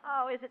toboggan?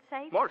 Oh, is it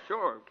safe? Well,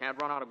 sure. Can't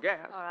run out of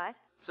gas. All right.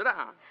 Sit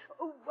down.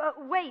 Oh,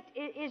 wait,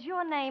 is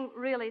your name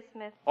really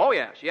Smith? Oh,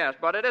 yes,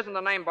 but it isn't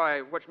the name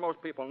by which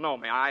most people know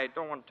me. I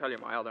don't want to tell you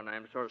my other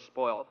name to sort of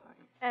spoil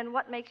things. And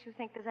what makes you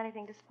think there's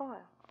anything to spoil?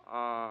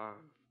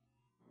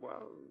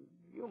 Well,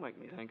 you make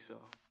me think so.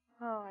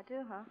 Oh, I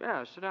do, huh?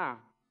 Yeah, sit down.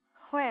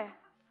 Where?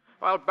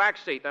 Well, back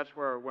seat. That's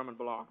where women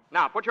belong.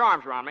 Now, put your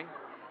arms around me.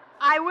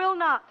 I will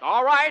not.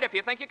 All right, if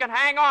you think you can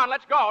hang on,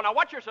 let's go. Now,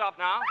 watch yourself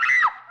now.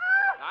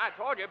 I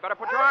told you, better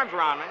put your arms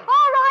around me. All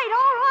right.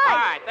 All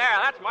right, there,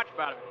 that's much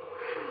better.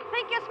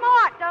 Think you're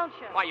smart, don't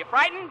you? Why, you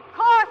frightened? Of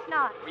course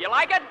not. You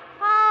like it?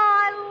 Oh,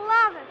 I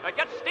love it. It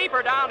gets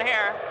steeper down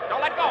here.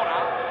 Don't let go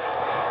now.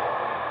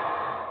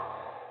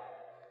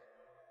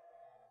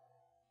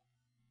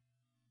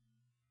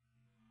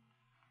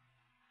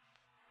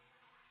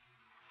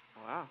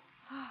 Wow.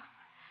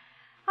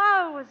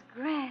 Oh, it was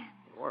grand.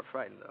 You were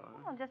frightened, though,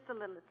 huh? Oh, just a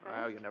little at first.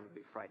 Well, you'll never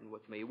be frightened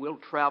with me. We'll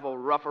travel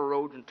rougher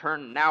roads and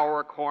turn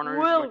narrower corners.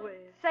 Will we?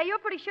 Say, you're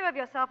pretty sure of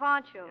yourself,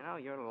 aren't you? You know,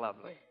 you're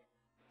lovely.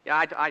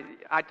 Yeah,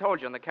 I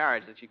told you in the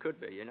carriage that you could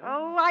be, you know.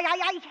 Oh, I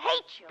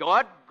hate you.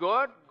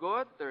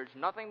 Good. There's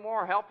nothing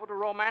more helpful to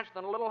romance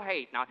than a little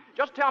hate. Now,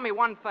 just tell me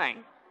one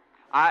thing.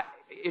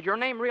 Is your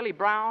name really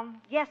Brown?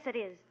 Yes, it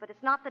is, but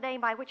it's not the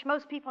name by which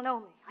most people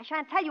know me. I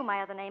shan't tell you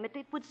my other name. It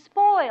would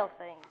spoil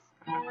things.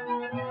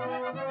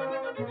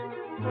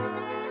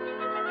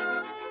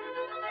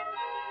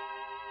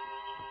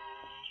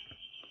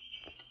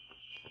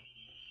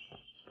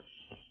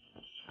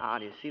 Ah,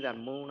 do you see that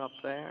moon up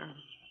there?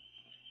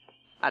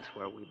 That's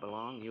where we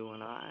belong, you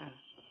and I.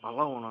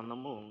 Alone on the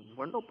moon,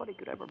 where nobody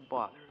could ever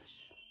bother us.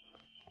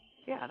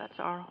 Yeah, that's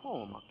our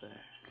home up there.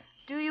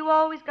 Do you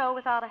always go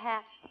without a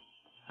hat?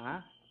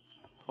 Huh?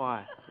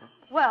 Why?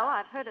 Well,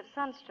 I've heard of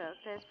sunstroke.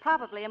 There's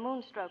probably a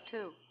moonstroke,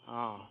 too.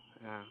 Oh,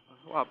 yeah.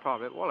 Well,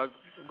 probably. Well,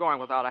 going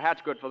without a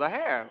hat's good for the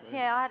hair.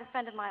 Yeah, I had a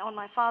friend of mine on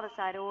my father's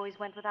side who always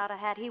went without a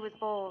hat. He was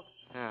bald.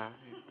 Yeah,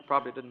 he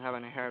probably didn't have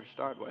any hair to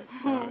start with.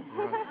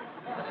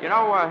 You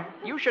know,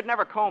 you should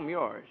never comb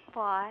yours.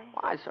 Why?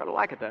 Well, I sort of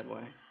like it that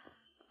way.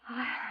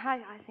 I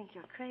think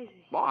you're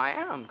crazy. Well, I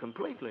am,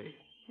 completely.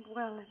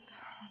 Well, it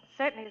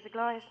certainly is a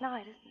glorious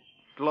night, isn't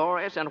it?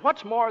 Glorious, and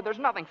what's more, there's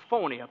nothing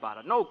phony about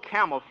it. No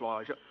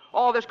camouflage.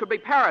 All this could be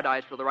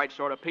paradise for the right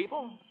sort of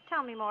people.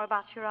 Tell me more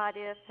about your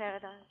idea of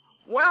paradise.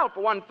 Well, for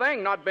one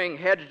thing, not being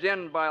hedged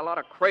in by a lot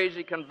of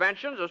crazy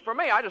conventions. As for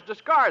me, I just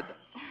discard them.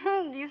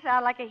 You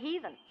sound like a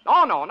heathen.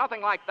 Oh, no,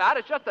 nothing like that.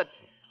 It's just that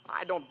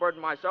I don't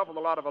burden myself with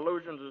a lot of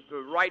illusions as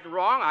to right and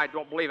wrong. I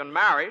don't believe in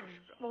marriage.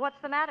 Well, what's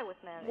the matter with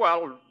marriage?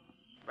 Well,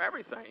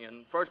 everything. In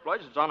the first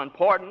place, it's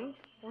unimportant.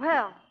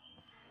 Well,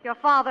 your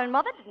father and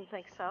mother didn't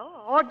think so.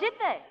 Or did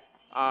they?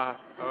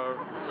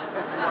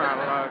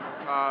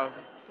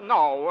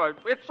 No,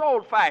 it's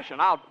old-fashioned,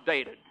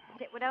 outdated.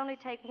 It would only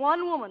take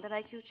one woman to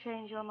make you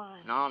change your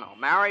mind. No.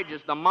 Marriage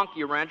is the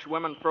monkey wrench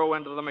women throw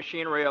into the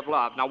machinery of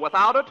love. Now,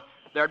 without it,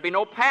 there'd be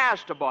no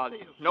past to bother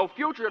you, no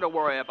future to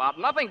worry about,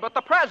 nothing but the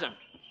present.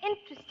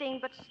 Interesting,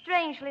 but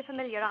strangely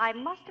familiar. I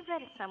must have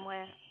read it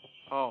somewhere.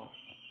 Oh,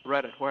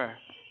 read it where?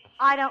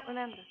 I don't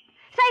remember.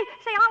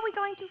 Say, aren't we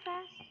going too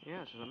fast?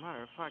 Yes, as a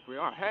matter of fact, we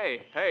are.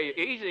 Hey,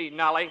 easy,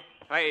 Nellie.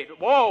 Hey,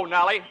 whoa,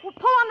 Nellie. Well,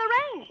 pull on the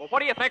reins. Well, what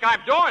do you think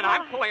I'm doing?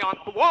 I'm pulling on...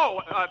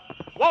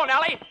 Whoa,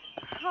 Nellie.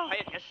 Oh.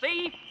 Hey, you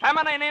see?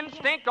 Feminine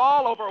instinct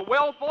all over,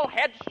 willful,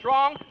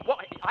 headstrong.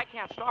 Well, I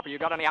can't stop her. You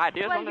got any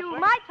ideas well, on this you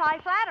thing? might try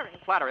flattery.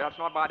 Flattery, that's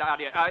not a bad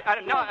idea.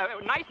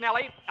 Nice,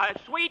 Nellie.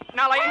 Sweet,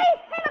 Nellie. Hey,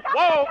 look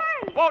out,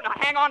 Whoa, now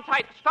hang on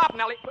tight. Stop,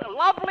 Nellie.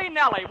 Lovely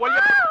Nellie, will you...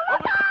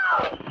 Look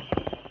out!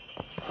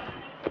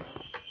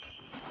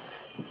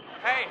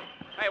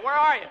 Hey, where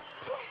are you?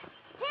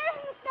 Here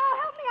in the snow.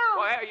 Help me out.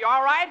 Well, you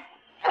all right?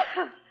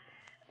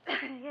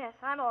 Yes,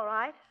 I'm all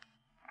right.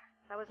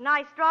 That was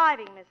nice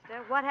driving,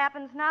 mister. What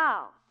happens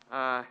now?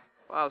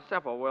 Well,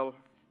 simple. We'll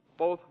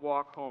both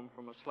walk home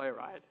from a sleigh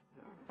ride.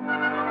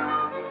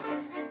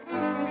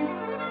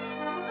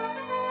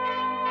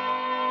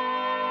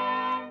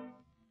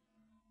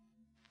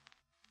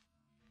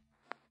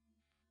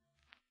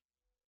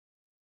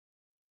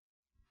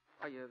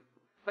 You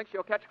think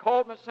she'll catch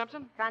cold, Miss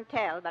Simpson? Can't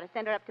tell, but I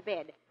send her up to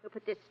bed. We'll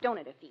put this stone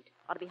at her feet.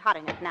 Ought to be hot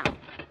enough now.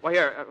 Well,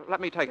 here,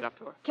 let me take it up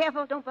to her.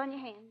 Careful, don't burn your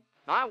hands.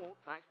 No, I won't.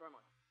 Thanks very much.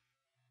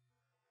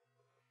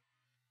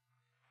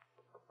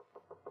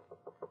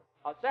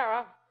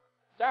 Sarah,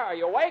 are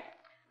you awake?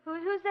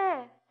 Who's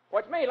there?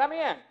 Well, it's me. Let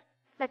me in.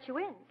 Let you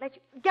in.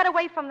 Get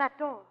away from that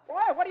door.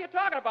 What are you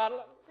talking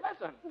about?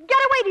 Listen. Get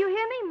away, do you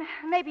hear me?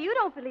 Maybe you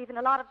don't believe in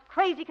a lot of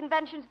crazy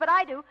conventions, but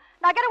I do.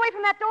 Now get away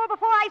from that door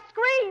before I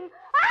scream.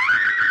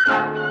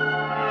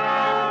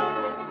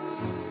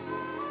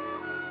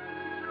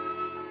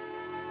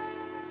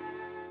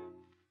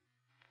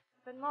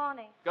 Good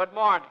morning. Good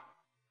morning.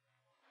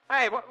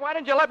 Hey, why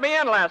didn't you let me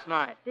in last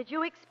night? Did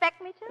you expect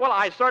me to? Well,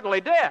 I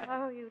certainly did.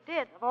 Oh, you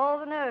did, of all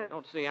the nerve.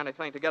 Don't see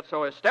anything to get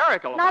so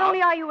hysterical about. Not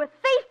only are you a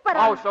thief, but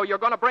Oh, so you're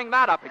going to bring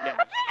that up again.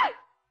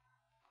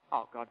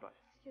 Oh, God bless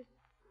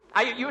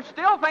you. You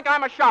still think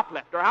I'm a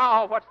shoplifter,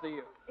 huh? Oh, what's the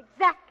use?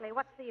 Exactly.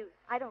 What's the use?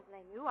 I don't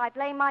blame you. I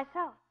blame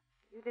myself.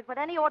 You did what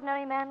any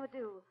ordinary man would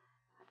do.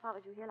 I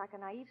followed you here like a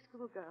naive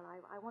schoolgirl.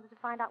 I wanted to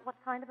find out what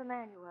kind of a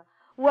man you were.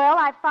 Well,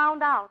 I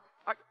found out.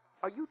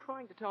 Are you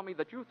trying to tell me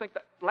that you think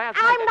that last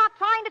I'm night... not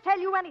trying to tell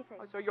you anything.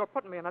 Oh, so you're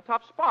putting me in a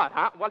tough spot,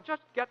 huh? Well,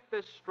 just get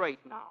this straight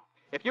now.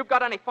 If you've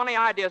got any funny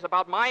ideas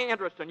about my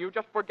interest in you,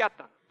 just forget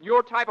them.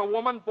 Your type of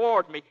woman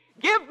bores me.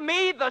 Give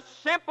me the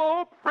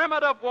simple,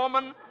 primitive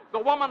woman, the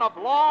woman of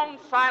long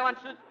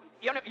silences.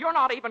 You're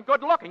not even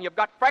good looking. You've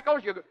got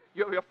freckles.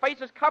 Your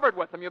face is covered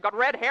with them. You've got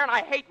red hair, and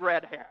I hate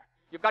red hair.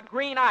 You've got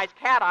green eyes,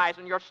 cat eyes,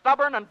 and you're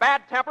stubborn and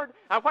bad-tempered.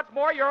 And what's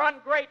more, you're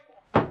ungrateful.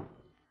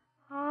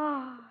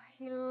 Oh,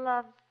 he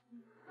loves me.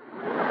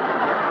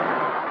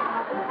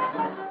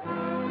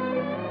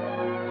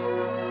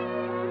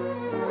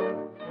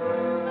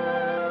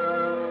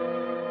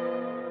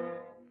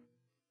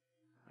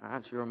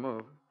 That's your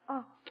move.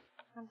 Oh,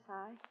 I'm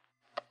sorry.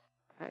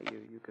 Hey,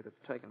 you could have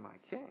taken my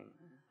king.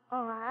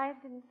 Oh, I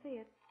didn't see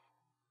it.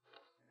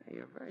 Hey,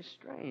 you're very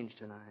strange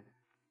tonight.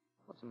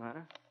 What's the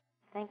matter?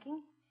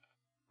 Thinking?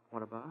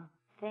 What about?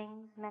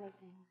 Things, many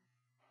things.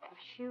 Of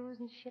shoes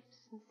and ships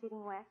and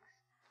sealing wax.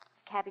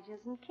 Cabbages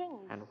and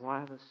kings. And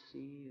why the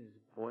sea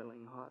is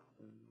boiling hot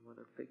and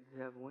whether pigs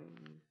have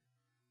wings.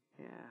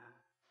 Yeah,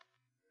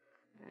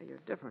 you're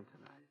different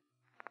tonight.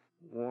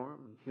 Warm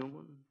and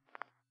human.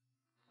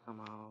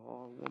 Somehow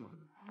all woman.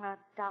 A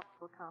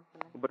doubtful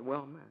compliment. But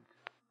well meant.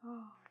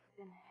 Oh, it's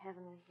been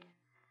heavenly here.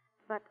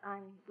 But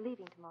I'm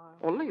leaving tomorrow.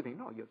 Oh, leaving?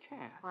 No, you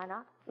can't. Why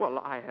not? Well,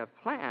 I have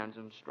plans,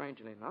 and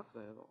strangely enough,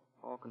 they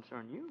all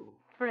concern you.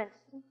 For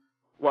instance?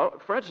 Well,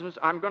 for instance,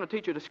 I'm going to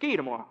teach you to ski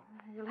tomorrow.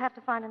 You'll have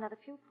to find another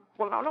pupil.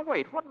 Well, no,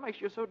 wait. What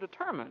makes you so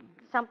determined?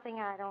 Something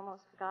I'd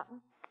almost forgotten.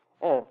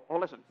 Oh,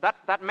 listen.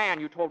 That man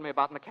you told me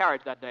about in the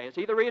carriage that day, is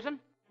he the reason?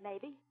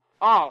 Maybe.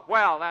 Oh,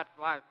 well, I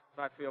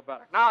feel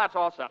better. Now that's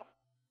all settled.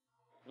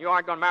 You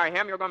aren't going to marry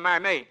him, you're going to marry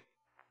me.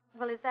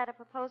 Well, is that a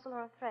proposal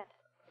or a threat?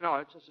 No,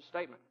 it's just a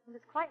statement. Well,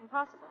 it's quite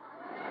impossible.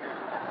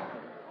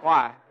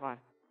 Why?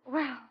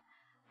 Well,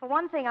 for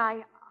one thing,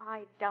 I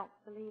don't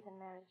believe in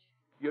marriage.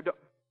 You don't?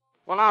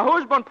 Well, now,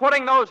 who's been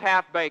putting those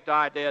half-baked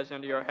ideas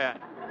into your head?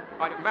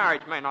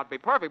 Marriage may not be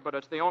perfect, but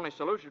it's the only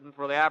solution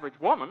for the average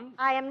woman.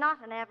 I am not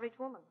an average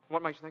woman.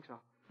 What makes you think so?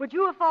 Would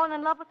you have fallen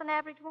in love with an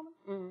average woman?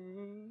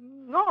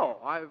 No,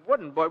 I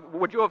wouldn't. But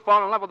would you have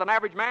fallen in love with an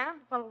average man?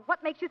 Well,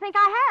 what makes you think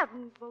I have?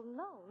 Well,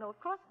 no, of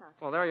course not.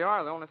 Well, there you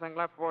are. The only thing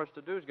left for us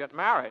to do is get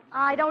married.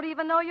 I don't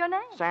even know your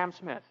name. Sam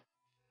Smith.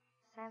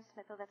 Sam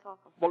Smith, oh, that's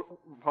awful. Well,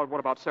 what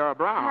about Sarah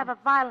Brown? I have a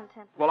violent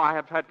temper. Well, I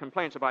have had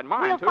complaints about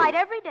mine, We'll too. fight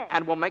every day.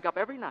 And we'll make up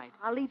every night.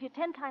 I'll leave you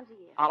 10 times a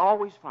year. I'll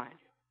always find you.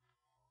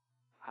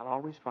 I'll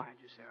always find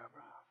you, Sarah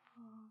Brown.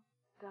 Oh,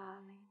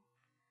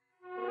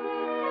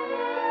 darling.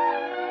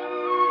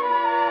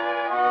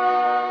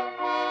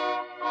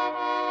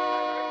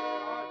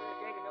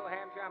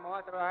 I'm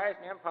authorized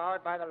and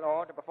empowered by the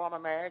law to perform a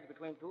marriage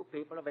between two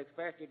people who have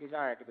expressly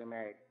desired to be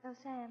married. Oh,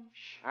 Sam.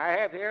 I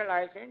have here a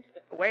license.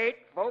 Wait,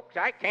 folks,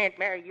 I can't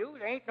marry you.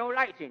 There ain't no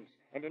license.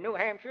 And in New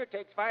Hampshire, it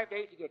takes 5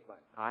 days to get one.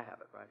 I have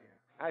it right here.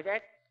 How's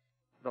that?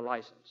 The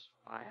license.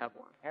 I have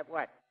one. Have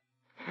what?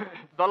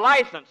 The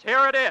license.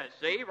 Here it is.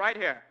 See? Right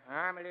here.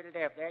 I'm a little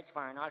deaf. That's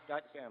fine. I'll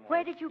start the ceremony.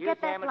 Where did you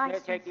get that Samuel Smith,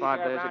 license? take these 5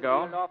 days round ago.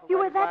 wheels off of You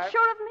were 45. that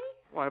sure of me?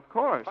 Why, of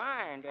course.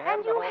 Fine.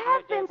 And you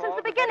have been since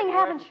the beginning,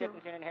 haven't you?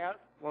 And health.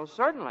 Well,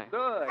 certainly.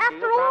 Good.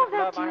 After all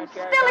that, you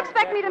still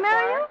expect me to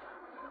marry you?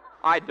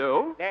 I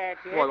do.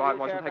 That's it. Well, I You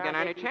wasn't serve taking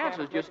around any 50 chances.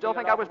 times Do you still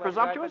think I was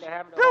presumptuous? Do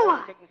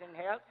I?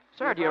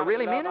 Sir, do you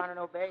really mean it?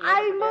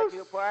 I most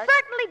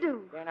certainly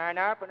do. Then I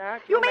now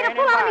pronounce You made a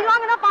fool out of me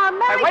long enough. Our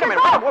marriage Hey, wait a is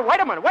minute. off.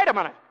 Wait a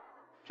minute.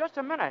 Just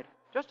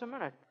a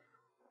minute.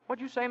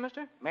 What'd you say,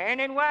 mister? Man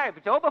and wife.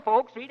 It's over,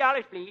 folks.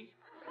 $3, please.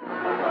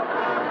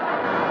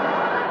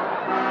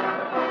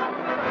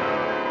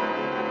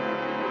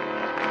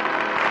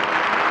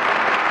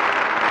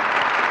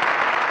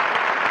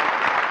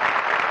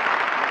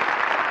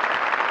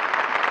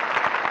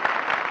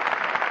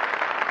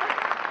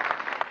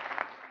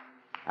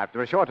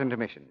 After a short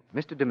intermission,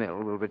 Mr.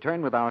 DeMille will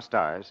return with our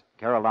stars,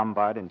 Carol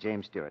Lombard and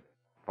James Stewart,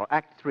 for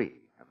Act 3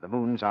 of The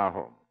Moon's Our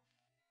Home.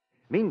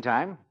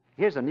 Meantime,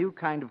 here's a new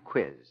kind of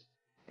quiz,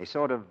 a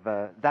sort of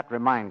that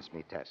reminds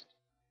me test.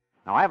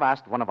 Now, I've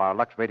asked one of our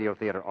Lux Radio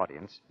Theater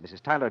audience,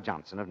 Mrs. Tyler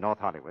Johnson of North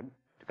Hollywood,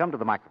 to come to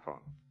the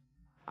microphone.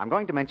 I'm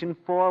going to mention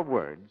 4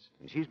 words,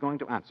 and she's going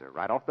to answer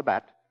right off the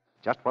bat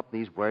just what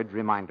these words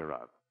remind her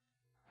of.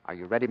 Are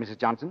you ready, Mrs.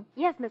 Johnson?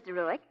 Yes, Mr.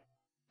 Ruick.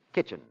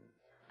 Kitchen,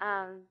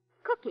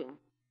 Cooking.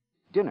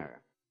 Dinner.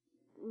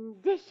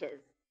 Dishes.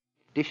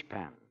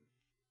 Dishpan.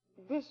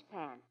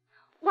 Dishpan.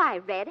 Why,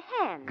 red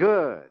hen.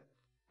 Good.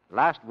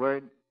 Last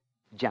word,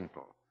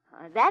 gentle.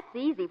 That's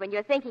easy when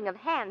you're thinking of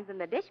hands in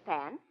the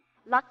dishpan.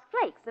 Lux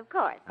Flakes, of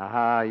course.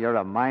 Aha, you're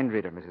a mind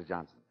reader, Mrs.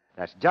 Johnson.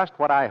 That's just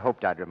what I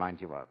hoped I'd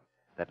remind you of,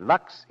 that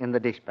Lux in the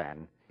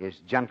dishpan is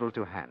gentle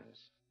to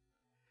hands.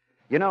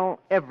 You know,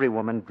 every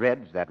woman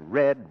dreads that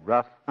red,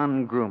 rough,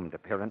 ungroomed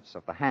appearance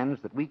of the hands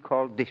that we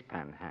call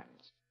dishpan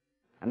hands.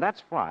 And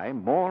that's why,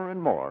 more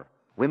and more,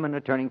 women are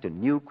turning to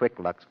new Quick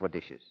Lux for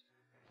dishes.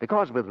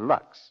 Because with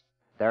Lux,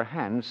 their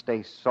hands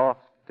stay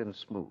soft and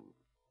smooth.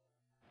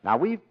 Now,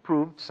 we've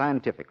proved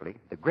scientifically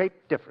the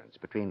great difference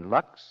between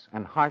Lux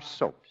and harsh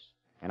soaps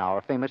in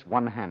our famous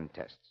one-hand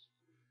tests.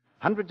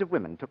 Hundreds of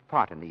women took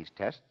part in these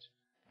tests,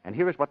 and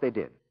here is what they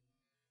did.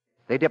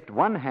 They dipped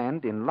one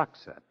hand in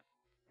Lux soap,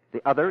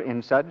 the other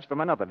in suds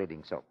from another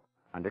leading soap,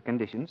 under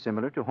conditions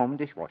similar to home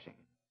dishwashing.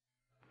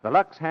 The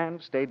Lux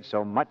hand stayed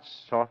so much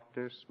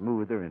softer,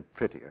 smoother, and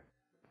prettier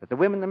that the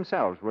women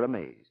themselves were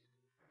amazed.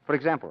 For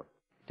example,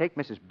 take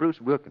Mrs. Bruce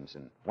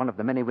Wilkinson, one of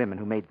the many women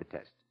who made the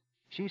test.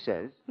 She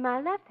says, My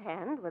left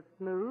hand was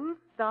smooth,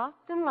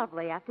 soft, and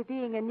lovely after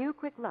being a new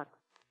Quick Lux.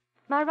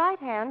 My right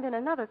hand, in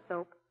another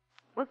soap,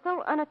 was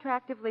so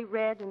unattractively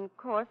red and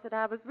coarse that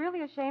I was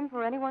really ashamed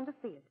for anyone to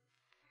see it.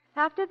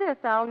 After this,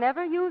 I'll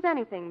never use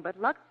anything but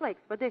Lux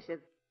Flakes for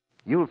dishes.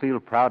 You'll feel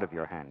proud of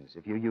your hands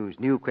if you use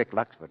new Quick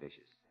Lux for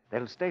dishes.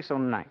 They'll stay so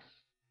nice.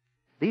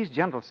 These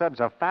gentle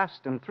suds are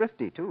fast and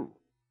thrifty, too.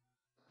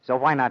 So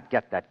why not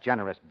get that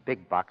generous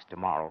big box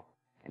tomorrow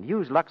and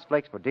use Lux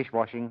Flakes for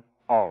dishwashing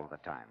all the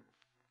time?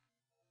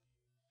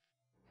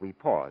 We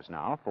pause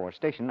now for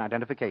station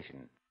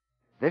identification.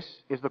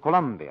 This is the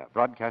Columbia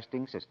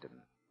Broadcasting System.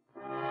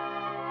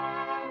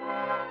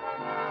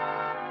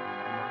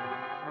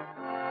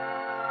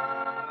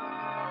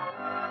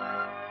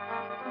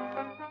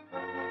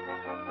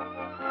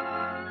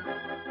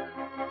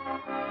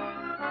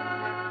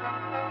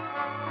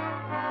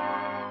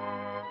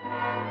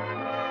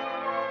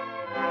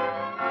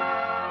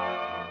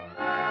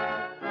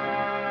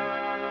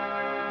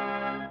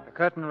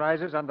 The curtain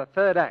rises on the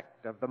third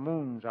act of The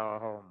Moon's Our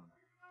Home.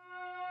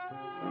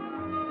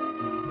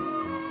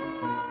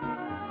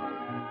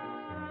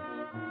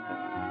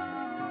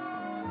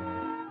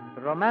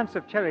 The romance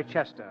of Cherry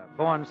Chester,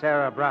 born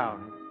Sarah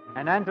Brown,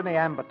 and Anthony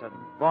Amberton,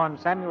 born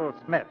Samuel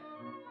Smith,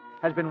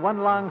 has been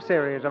one long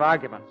series of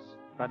arguments.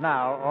 But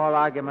now all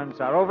arguments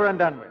are over and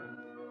done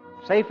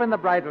with. Safe in the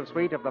bridal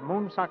suite of the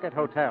Moonsocket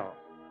Hotel,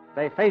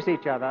 they face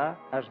each other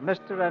as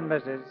Mr. and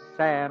Mrs.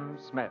 Sam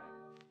Smith.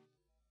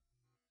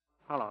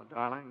 Hello,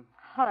 darling.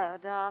 Hello,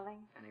 darling.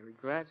 Any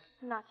regrets?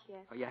 Not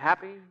yet. Are you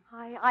happy?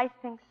 I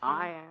think so.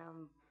 I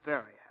am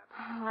very happy.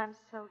 Oh, I'm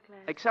so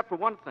glad. Except for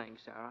one thing,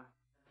 Sarah.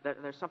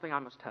 There's something I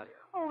must tell you.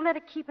 Oh, let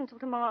it keep until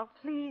tomorrow,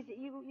 please.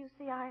 You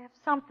see, I have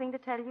something to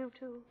tell you,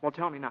 too. Well,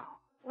 tell me now.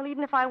 Well,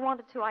 even if I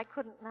wanted to, I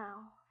couldn't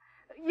now.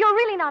 You're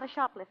really not a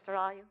shoplifter,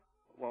 are you?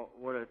 Well,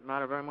 would it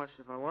matter very much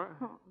if I were?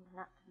 Not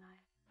tonight.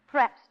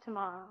 Perhaps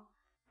tomorrow.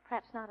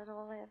 Perhaps not at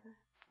all ever.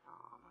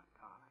 Oh, my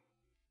darling.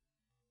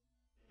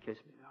 Kiss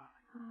me, darling.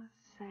 Oh,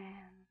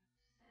 Sam.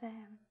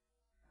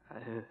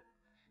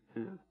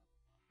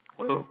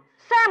 Oh.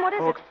 Sam, what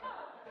is it?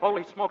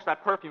 Holy smokes,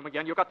 that perfume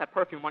again. You got that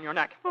perfume on your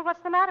neck. Well,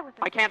 what's the matter with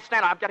it? I can't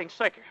stand it. I'm getting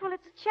sick. Well,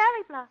 it's a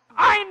cherry blossom.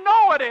 I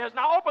know it is.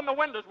 Now open the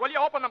windows, will you?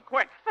 Open them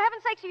quick. For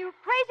heaven's sakes, are you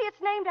crazy? It's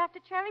named after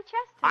Cherry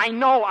Chester. I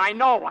know.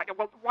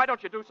 Well, why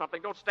don't you do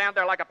something? Don't stand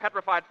there like a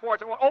petrified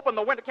fortress. Well, open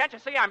the window. Can't you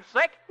see I'm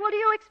sick? Well, do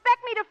you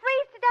expect me to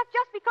freeze to death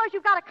just because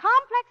you've got a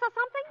complex or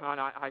something? Oh,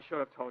 no, I should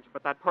have told you.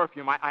 But that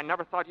perfume, I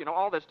never thought,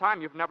 all this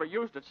time you've never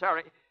used it,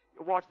 Sarah.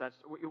 Watch that.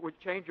 You would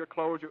change your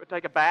clothes. You would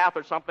take a bath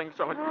or something.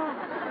 So.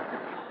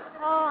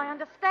 Oh, I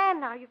understand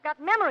now. You've got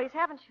memories,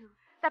 haven't you?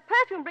 That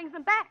perfume brings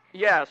them back.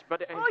 Yes,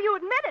 but... Oh, you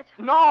admit it.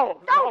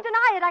 No. Don't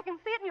deny it. I can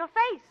see it in your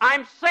face.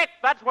 I'm sick.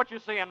 That's what you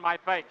see in my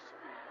face.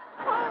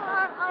 Oh,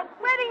 our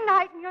wedding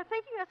night, and you're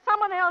thinking of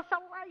someone else.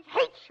 Oh, I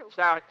hate you.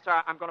 Sarah,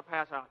 I'm going to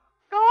pass out.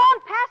 Go on,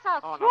 pass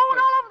out. Oh, Swoon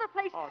all over the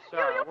place. Oh,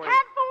 Sarah, you wait.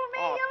 can't fool me.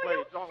 Oh, you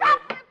please,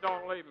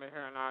 don't leave me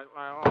here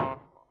now.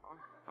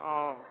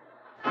 Oh.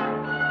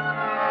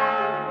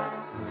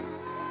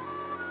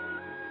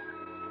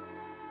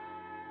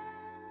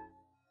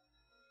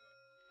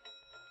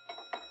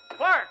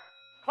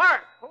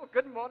 Clark! Oh,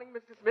 good morning,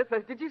 Mr.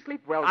 Smith. Did you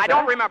sleep well, I sir?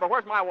 don't remember.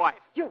 Where's my wife?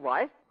 Your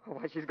wife? Oh,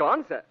 why, she's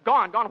gone, sir.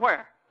 Gone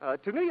where?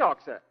 To New York,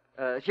 sir.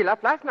 She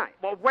left last night.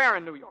 Well, where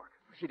in New York?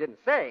 She didn't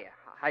say.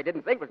 I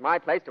didn't think it was my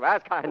place to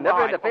ask. I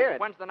never interfered.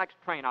 When's the next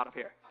train out of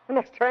here? The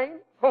next train?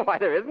 Oh, why,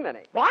 there isn't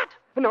any. What?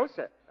 No,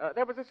 sir.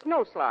 There was a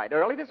snowslide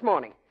early this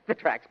morning. The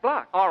track's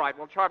blocked. All right,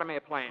 well, charter me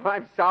a plane.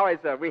 I'm sorry,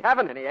 sir. We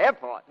haven't any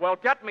airport. Well,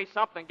 get me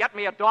something. Get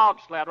me a dog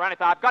sled or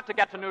anything. I've got to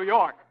get to New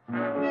York.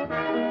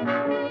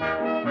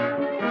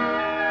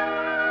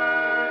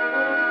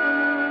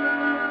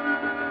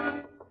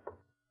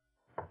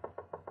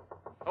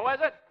 Who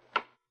is it?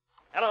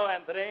 Hello,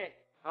 Anthony.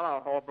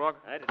 Hello, Holbrook.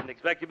 I didn't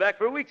expect you back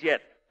for weeks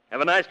yet.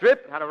 Have a nice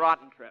trip? Had a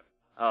rotten trip.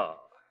 Oh.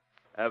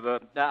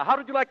 How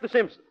did you like The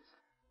Simpsons?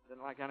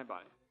 Didn't like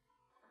anybody.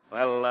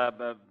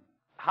 Well,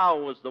 how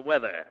was the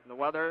weather? The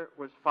weather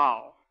was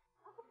foul.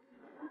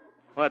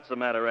 What's the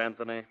matter,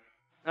 Anthony?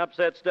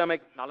 Upset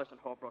stomach? Now listen,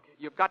 Holbrook,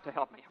 you've got to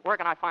help me. Where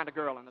can I find a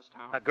girl in this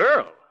town? A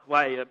girl?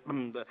 Why,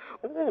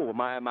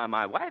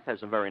 my wife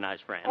has a very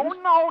nice friend.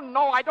 Oh,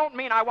 no, I don't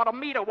mean I want to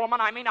meet a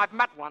woman. I mean I've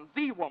met one,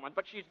 the woman,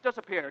 but she's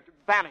disappeared,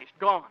 vanished,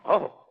 gone.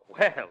 Oh,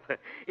 well,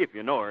 if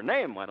you know her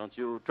name, why don't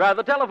you try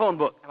the telephone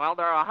book? Well,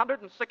 there are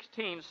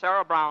 116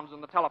 Sarah Browns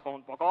in the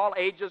telephone book, all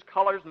ages,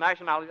 colors,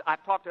 nationalities.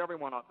 I've talked to every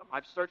one of them.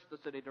 I've searched the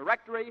city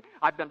directory.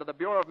 I've been to the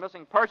Bureau of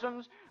Missing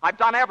Persons. I've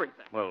done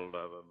everything. Well,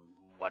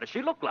 what does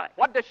she look like?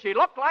 What does she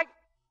look like?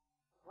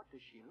 What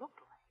does she look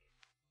like?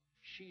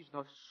 She's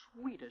the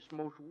sweetest,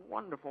 most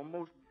wonderful,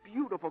 most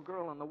beautiful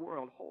girl in the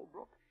world,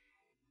 Holbrook.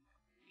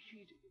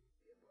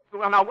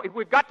 Well, now,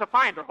 we've got to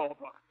find her,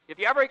 Holbrook. If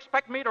you ever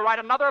expect me to write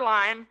another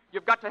line,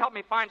 you've got to help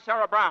me find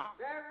Sarah Brown.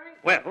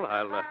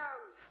 Well,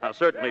 I'll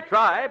certainly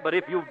try, but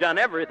if you've done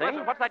everything...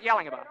 Listen, what's that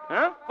yelling about?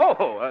 Huh?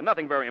 Oh,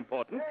 nothing very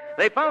important.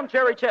 They found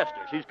Cherry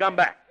Chester. She's come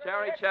back.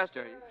 Cherry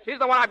Chester. She's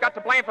the one I've got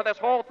to blame for this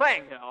whole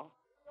thing, you know.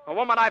 A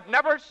woman I've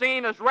never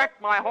seen has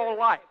wrecked my whole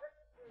life.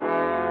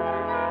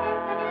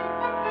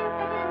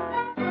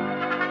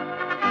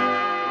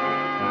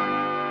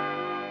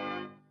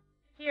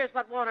 Here's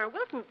what Warner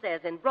Wilson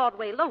says in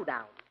Broadway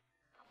Lowdown.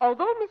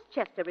 Although Miss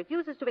Chester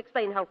refuses to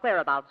explain her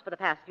whereabouts for the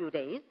past few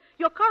days,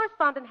 your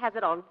correspondent has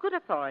it on good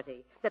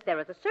authority that there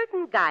is a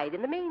certain guide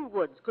in the Maine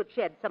woods could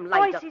shed some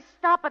light Boise,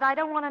 stop it. I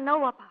don't want to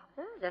know about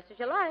it. Just as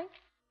you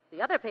like.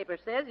 The other paper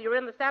says you're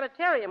in the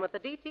sanitarium with the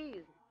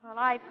DTs. Well,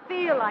 I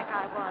feel like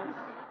I was.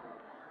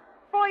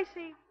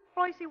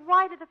 Boise,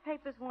 why do the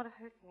papers want to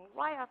hurt me?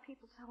 Why are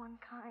people so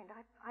unkind?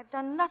 I've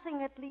done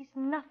nothing, at least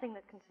nothing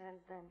that concerns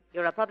them.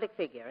 You're a public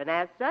figure, and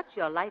as such,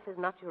 your life is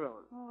not your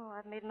own. Oh,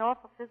 I've made an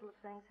awful fizzle of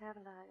things,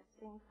 haven't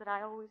I? Things that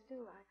I always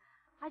do.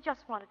 I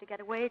just wanted to get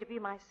away, to be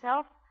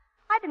myself.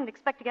 I didn't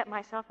expect to get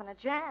myself in a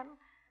jam.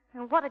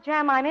 And what a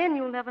jam I'm in,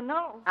 you'll never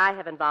know. I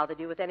haven't bothered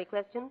you with any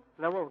questions,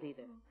 and I won't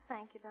either.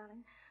 Thank you,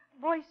 darling.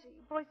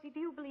 Boise, do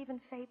you believe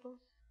in fables?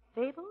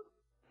 Fables?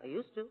 I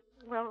used to.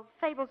 Well,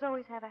 fables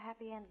always have a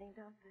happy ending,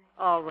 don't they?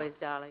 Always,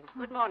 darling.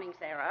 Good morning,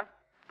 Sarah.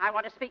 I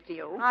want to speak to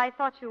you. I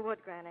thought you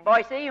would, Granny.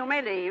 Boise, you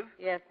may leave.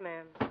 Yes,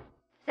 ma'am.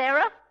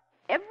 Sarah,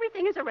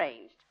 everything is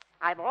arranged.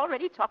 I've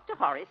already talked to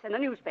Horace, and the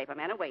newspaper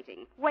men are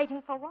waiting.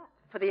 Waiting for what?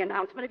 For the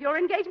announcement of your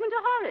engagement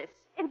to Horace.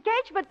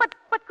 Engagement? But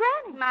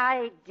Granny.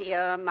 My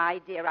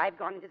dear, I've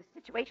gone into the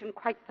situation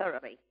quite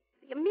thoroughly.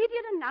 The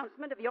immediate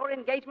announcement of your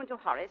engagement to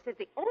Horace is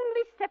the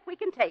only step we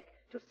can take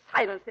to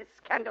silence this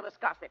scandalous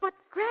gossip. But,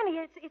 Granny,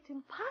 it's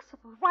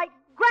impossible. Why,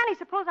 Granny,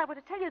 suppose I were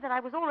to tell you that I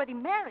was already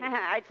married.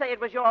 I'd say it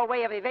was your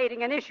way of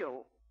evading an issue.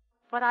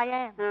 But I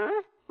am.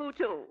 Huh? Who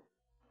to?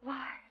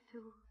 Why, to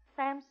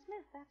Sam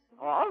Smith, that's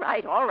all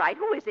right.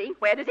 Who is he?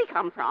 Where does he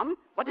come from?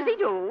 What does he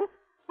do?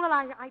 Well,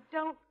 I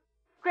don't...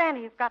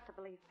 Granny, you've got to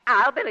believe me.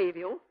 I'll believe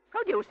you.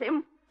 Produce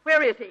him.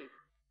 Where is he?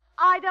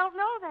 I don't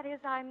know. That is,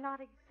 I'm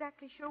not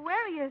exactly sure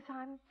where he is.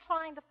 I'm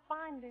trying to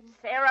find him.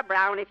 Sarah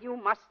Brown, if you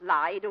must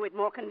lie, do it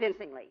more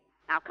convincingly.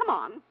 Now, come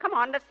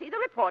on, let's see the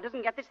reporters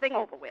and get this thing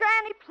over with.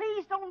 Granny,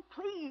 please, don't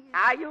please.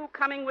 Are you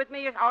coming with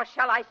me, or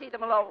shall I see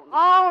them alone?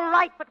 All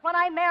right, but when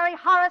I marry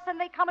Horace and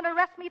they come and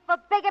arrest me for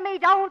bigamy,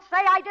 don't say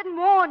I didn't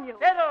warn you.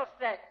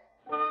 Fiddlesticks.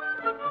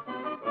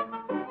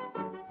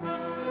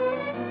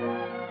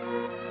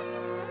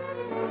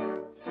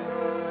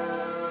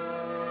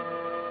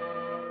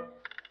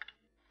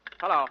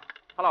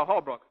 Hello,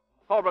 Holbrook.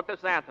 Holbrook, this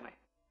is Anthony.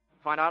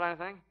 Find out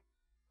anything?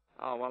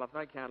 Oh, well, if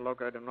they can't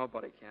locate him,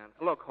 nobody can.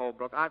 Look,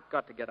 Holbrook, I've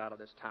got to get out of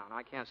this town.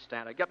 I can't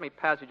stand it. Get me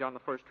passage on the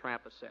first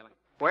tramp that's sailing.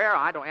 Where?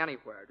 I don't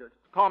anywhere. Just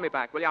call me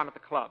back, will you? I'm at the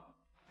club.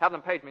 Have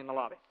them page me in the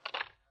lobby.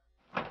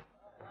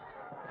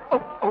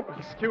 Oh,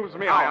 excuse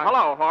me.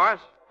 Hello,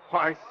 Horace.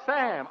 Why,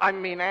 Sam. I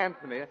mean,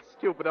 Anthony. That's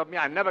stupid of me.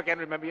 I never can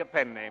remember your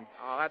pen name.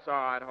 Oh, that's all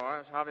right,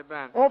 Horace. How have you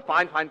been? Oh,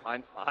 fine.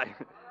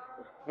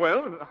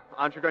 Well,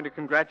 aren't you going to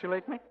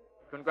congratulate me?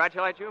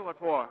 Congratulate you? What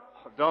for?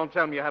 Don't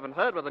tell me you haven't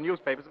heard, but the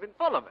newspapers have been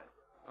full of it.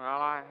 Well,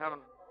 I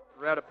haven't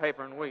read a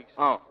paper in weeks.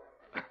 Oh.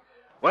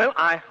 Well,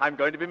 I'm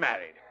going to be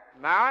married.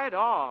 Married?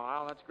 Oh,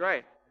 well, that's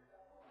great.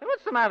 Hey,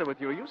 what's the matter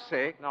with you? Are you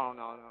sick? No.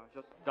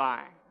 Just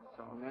dying.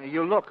 So.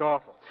 You look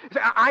awful. See,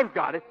 I've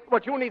got it.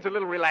 What you need is a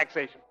little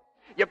relaxation.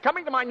 You're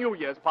coming to my New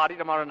Year's party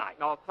tomorrow night.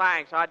 No,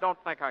 thanks. I don't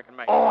think I can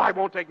make it. Oh, I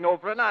won't take no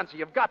for an answer.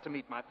 You've got to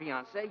meet my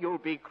fiancée. You'll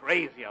be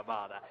crazy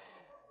about her.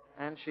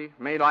 And she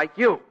may like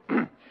you.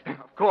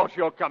 Of course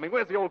you're coming.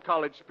 Where's the old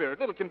college spirit?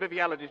 Little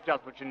conviviality is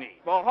just what you need.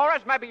 Well,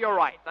 Horace, maybe you're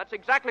right. That's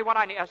exactly what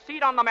I need. A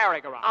seat on the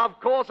merry-go-round. Of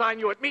course I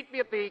knew it. Meet me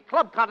at the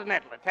Club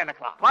Continental at 10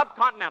 o'clock. Club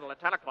Continental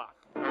at 10 o'clock.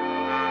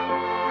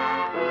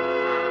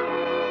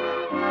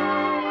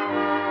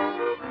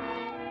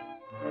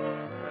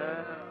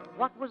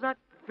 What was that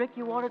drink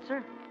you ordered,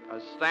 sir? A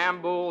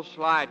Istanbul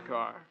slide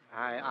car.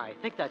 I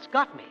think that's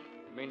got me.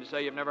 You mean to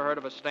say you've never heard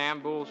of a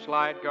Stamboul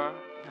slide, Gar?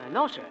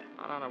 No, sir.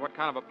 I don't know. What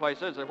kind of a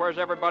place is it? Where's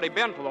everybody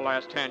been for the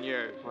last 10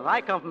 years? Well, I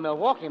come from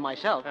Milwaukee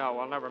myself. Yeah,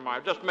 well, never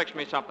mind. Just mix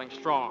me something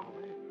strong.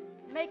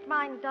 Make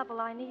mine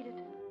double. I need it.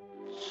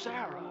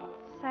 Sarah.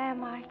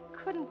 Sam, I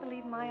couldn't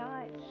believe my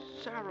eyes.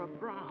 Sarah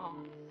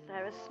Brown.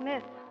 Sarah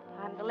Smith.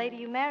 I'm the lady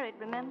you married,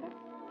 remember?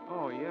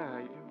 Oh,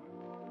 yeah.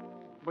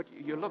 But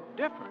you look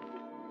different.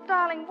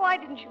 Darling, why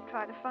didn't you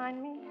try to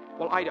find me?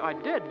 Well, I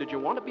did. Did you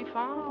want to be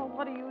found? Oh,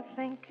 what do you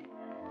think?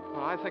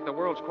 Well, I think the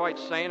world's quite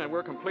sane and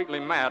we're completely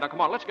mad. Now, come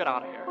on, let's get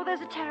out of here. Oh,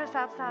 there's a terrace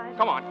outside.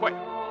 Come on, quick.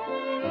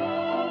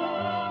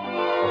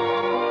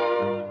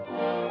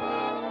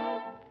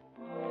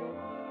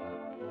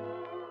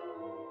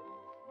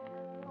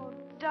 Oh,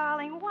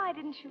 darling, why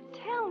didn't you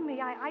tell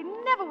me? I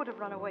never would have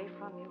run away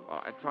from you.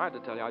 Well, I tried to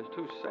tell you I was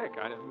too sick.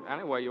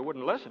 Anyway, you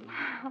wouldn't listen.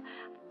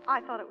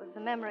 I thought it was the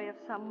memory of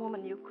some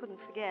woman you couldn't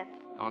forget.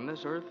 On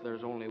this earth,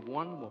 there's only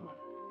one woman,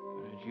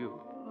 and it's you.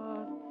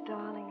 Oh,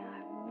 darling,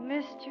 I've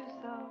missed you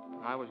so.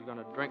 I was going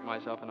to drink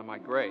myself into my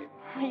grave.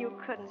 You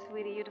couldn't,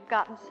 sweetie. You'd have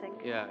gotten sick.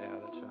 Yeah,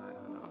 that's right.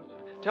 I know.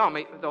 Tell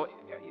me, though,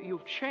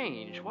 you've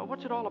changed.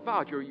 What's it all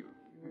about?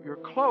 Your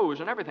clothes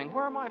and everything.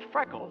 Where are my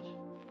freckles?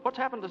 What's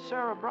happened to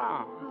Sarah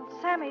Brown? Well,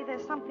 Sammy,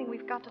 there's something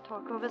we've got to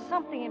talk over.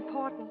 Something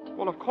important.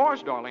 Well, of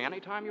course, darling.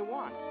 Anytime you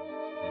want.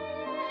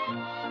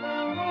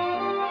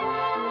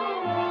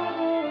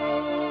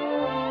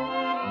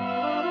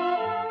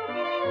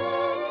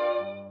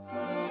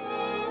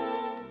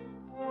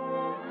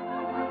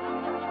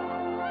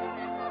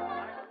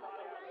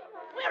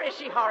 Where is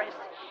she, Horace?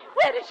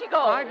 Where did she go?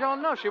 I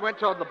don't know. She went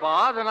toward the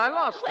bar, then I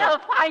lost her. Well,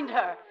 find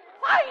her.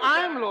 Find her.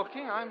 I'm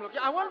looking.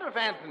 I wonder if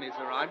Anthony's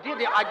arrived.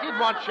 I did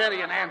want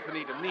Sherry and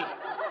Anthony to meet.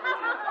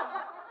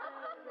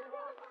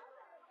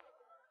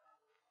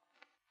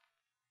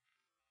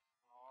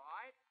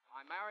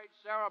 I married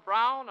Sarah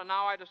Brown, and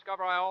now I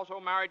discover I also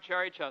married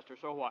Cherry Chester.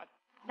 So what?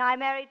 I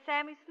married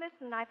Sammy Smith,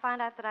 and I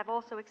find out that I've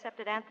also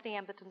accepted Anthony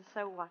Emberton.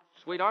 So what?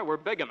 Sweetheart, we're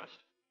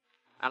bigamists.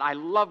 And I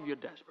love you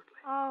desperately.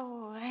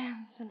 Oh,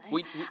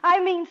 Anthony. I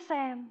mean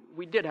Sam.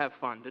 We did have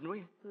fun, didn't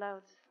we?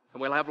 Loads.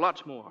 And we'll have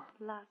lots more.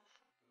 Lots.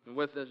 And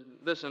with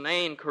this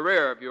inane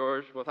career of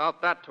yours,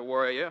 without that to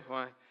worry you,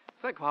 why,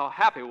 think how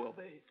happy we'll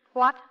be.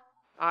 What?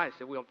 I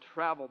said we'll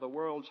travel the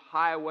world's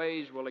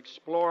highways. We'll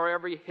explore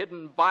every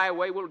hidden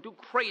byway. We'll do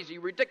crazy,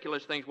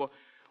 ridiculous things.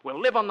 We'll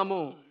live on the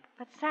moon.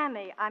 But,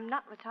 Sammy, I'm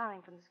not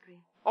retiring from the screen.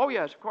 Oh,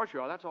 yes, of course you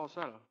are. That's all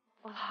settled.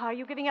 Well, are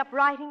you giving up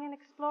writing and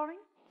exploring?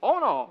 Oh,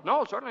 no.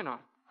 No, certainly not.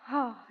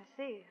 Oh, I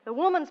see. The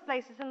woman's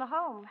place is in the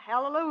home.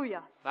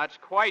 Hallelujah. That's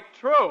quite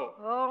true.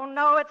 Oh,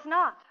 no, it's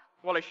not.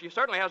 Well, she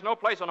certainly has no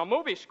place on a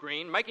movie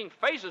screen, making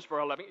faces for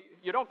a living.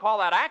 You don't call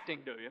that acting,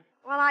 do you?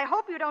 Well, I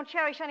hope you don't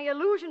cherish any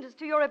illusions as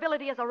to your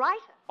ability as a writer.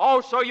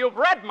 Oh, so you've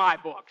read my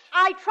books.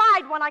 I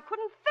tried one. I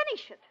couldn't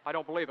finish it. I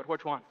don't believe it.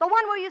 Which one? The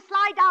one where you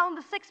slide down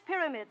the 6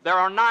 pyramids. There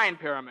are 9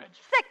 pyramids.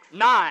 6.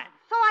 9.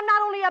 So I'm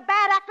not only a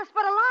bad actress,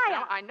 but a liar.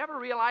 Now, I never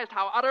realized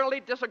how utterly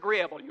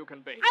disagreeable you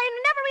can be. I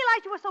never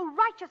realized you were so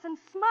righteous and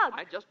smug.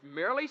 I just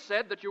merely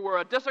said that you were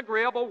a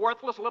disagreeable,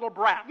 worthless little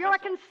brat. You're a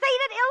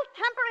conceited,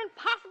 ill-tempered,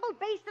 impossible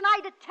beast, and I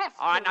detest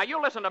you. All right, now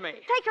you listen to me.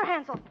 Take your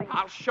hands off me.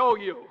 I'll show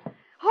you.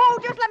 Oh,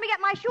 just let me get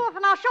my shoe off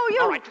and I'll show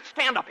you. All right,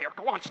 stand up here.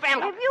 Go on,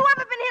 stand up. Have you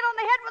ever been hit on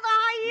the head with a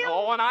high heel?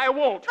 No, and I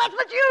won't. That's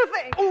what you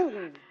think.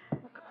 Ooh.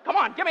 Come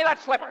on, give me that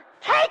slipper.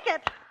 Take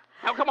it.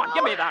 Now, come on,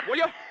 give me that, will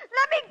you?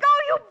 Let me go,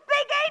 you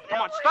big ape.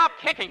 Come on, stop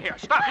kicking here.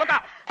 Stop. Look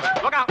out.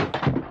 Look out.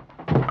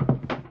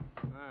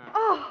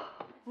 Oh,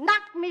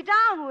 knock me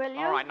down, will you?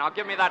 All right, now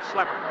give me that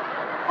slipper.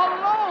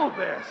 Hello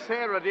there,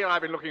 Sarah, dear.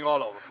 I've been looking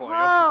all over for you.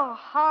 Oh,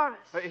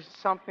 Horace. Is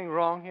something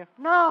wrong here?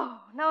 No,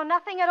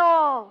 nothing at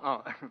all.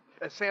 Oh,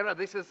 Sarah,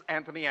 this is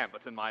Anthony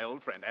Amberton, my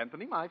old friend.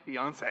 Anthony, my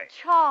fiancé.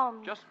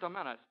 Charmed. Just a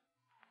minute.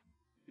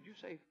 Did you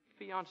say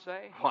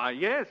fiancé? Why,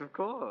 yes, of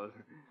course.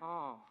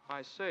 Oh,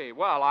 I see.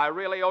 Well, I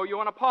really owe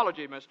you an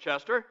apology, Miss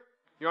Chester.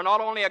 You're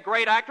not only a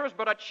great actress,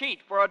 but a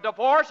cheat. For a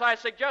divorce, I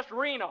suggest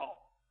Reno.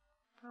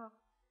 Oh.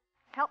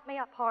 Help me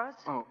up, Horace.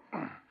 Oh,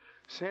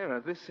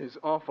 Sarah, this is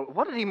awful.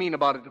 What did he mean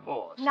about a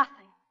divorce?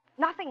 Nothing.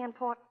 Nothing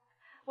important.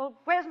 Well,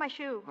 where's my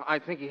shoe? I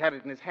think he had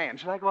it in his hand.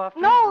 Shall I go after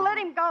him? No, let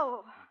him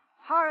go.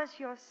 Horace,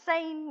 you're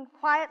sane,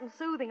 quiet, and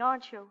soothing,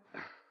 aren't you?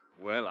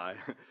 Well,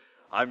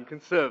 I'm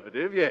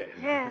conservative, yes.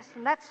 Yes,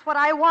 and that's what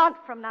I want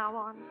from now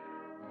on.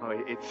 Oh,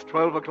 it's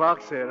 12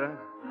 o'clock, Sarah.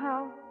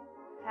 Well,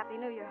 Happy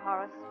New Year,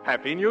 Horace.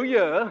 Happy New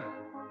Year.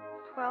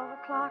 12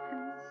 o'clock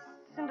and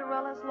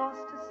Cinderella's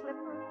lost her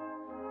slipper.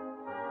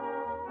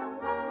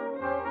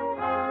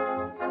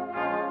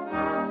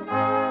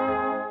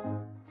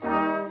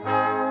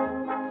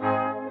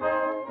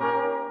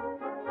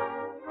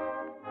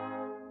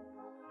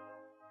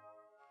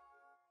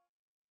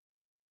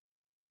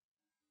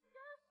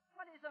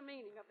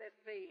 Meaning of this,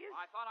 please?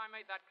 I thought I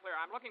made that clear.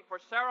 I'm looking for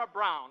Sarah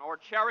Brown or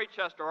Cherry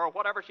Chester or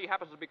whatever she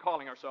happens to be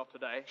calling herself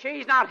today.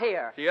 She's not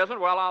here. She isn't?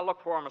 Well, I'll look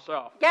for her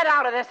myself. Get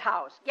out of this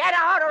house. Get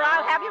out or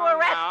I'll have you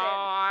arrested. No,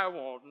 I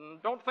won't.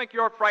 And don't think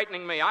you're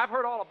frightening me. I've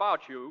heard all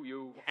about you,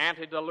 you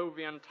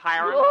antediluvian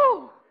tyrant.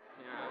 You?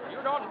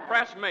 You don't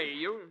impress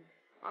me.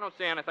 I don't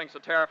see anything so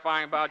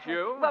terrifying about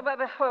you. But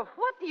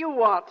what do you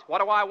want?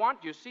 What do I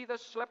want? Do you see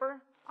this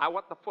slipper? I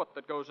want the foot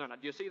that goes in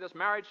it. Do you see this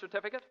marriage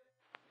certificate?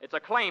 It's a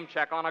claim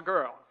check on a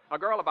girl. A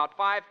girl about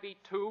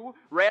 5'2",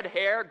 red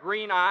hair,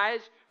 green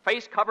eyes,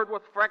 face covered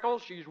with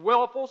freckles. She's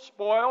willful,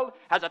 spoiled,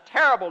 has a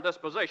terrible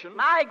disposition.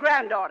 My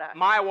granddaughter.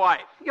 My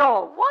wife.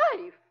 Your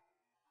wife?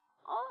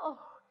 Oh,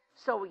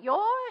 so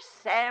you're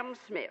Sam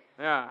Smith.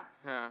 Yeah.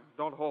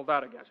 Don't hold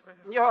that against me.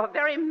 You're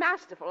very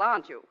masterful,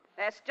 aren't you?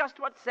 That's just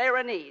what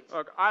Sarah needs.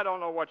 Look, I don't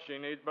know what she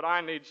needs, but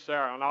I need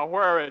Sarah. Now,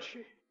 where is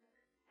she?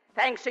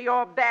 Thanks to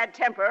your bad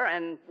temper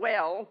and,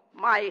 well,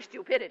 my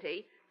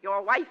stupidity,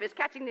 your wife is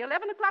catching the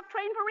 11 o'clock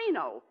train for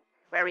Reno,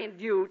 where in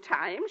due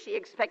time she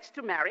expects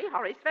to marry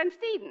Horace Van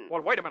Steeden.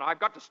 Well, wait a minute. I've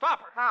got to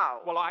stop her.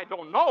 How? Well, I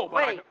don't know,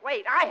 but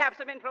Wait. I have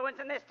some influence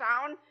in this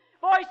town.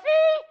 Boise,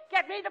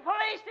 get me the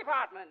police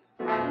department.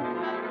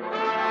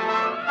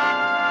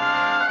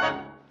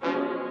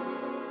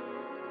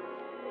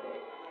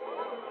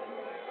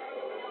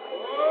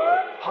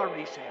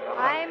 Hurry, Sarah.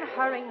 I'm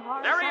hurrying,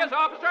 Horace. There he is,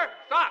 officer.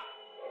 Stop.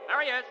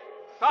 There he is.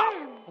 Stop.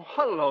 Oh,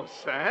 hello,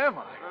 Sam.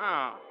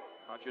 Oh,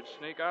 thought you'd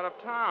sneak out of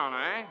town,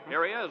 eh?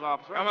 Here he is,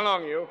 officer. Come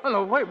along, you.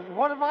 Hello, wait,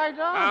 what have I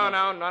done?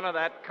 No, none of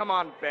that. Come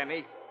on,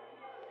 Benny.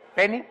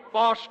 Benny?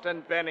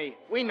 Boston, Benny.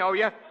 We know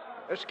you.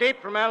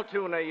 Escaped from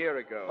Altoona a year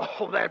ago.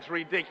 Oh, that's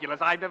ridiculous.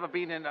 I've never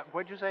been in,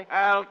 what'd you say?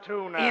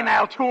 Altoona. In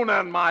Altoona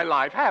in my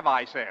life. Have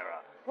I, Sarah?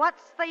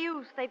 What's the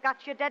use? They've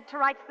got you dead to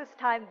rights this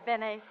time,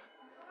 Benny.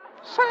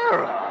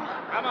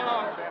 Sarah! Come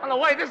along, Benny. Oh, no,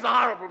 wait, this is a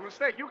horrible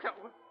mistake. You can't...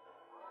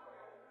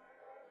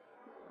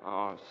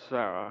 Oh,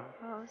 Sarah.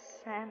 Oh,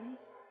 Sammy.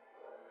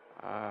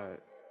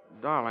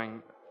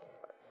 Darling,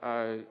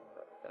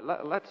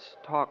 let's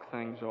talk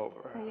things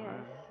over. Yes.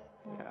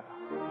 Yeah.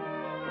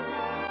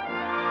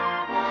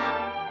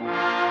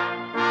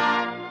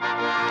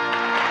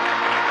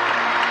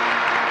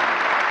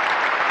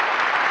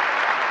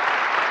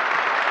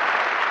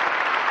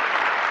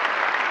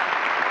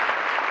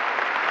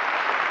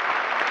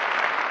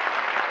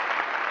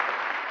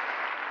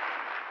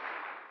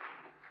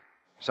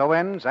 So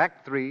ends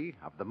Act 3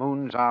 of The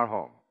Moon's Our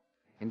Home.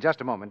 In just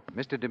a moment,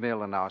 Mr.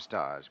 DeMille and our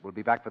stars will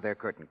be back for their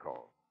curtain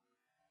call.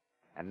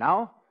 And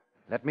now,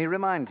 let me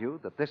remind you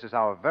that this is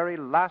our very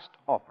last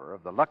offer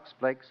of the Lux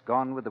Flakes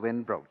Gone with the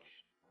Wind brooch,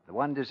 the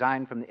one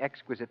designed from the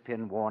exquisite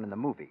pin worn in the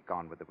movie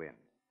Gone with the Wind.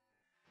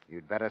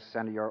 You'd better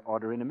send your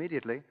order in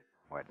immediately,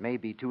 or it may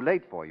be too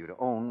late for you to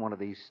own one of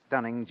these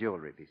stunning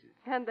jewelry pieces.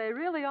 And they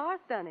really are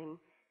stunning.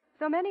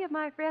 So many of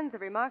my friends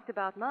have remarked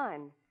about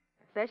mine,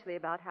 especially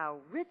about how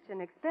rich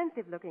and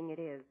expensive looking it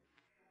is.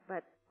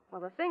 But,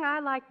 well, the thing I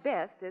like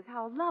best is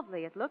how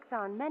lovely it looks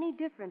on many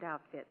different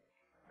outfits,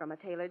 from a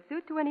tailored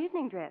suit to an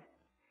evening dress.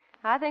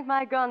 I think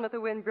my Gone with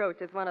the Wind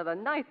brooch is one of the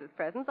nicest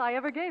presents I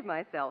ever gave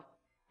myself.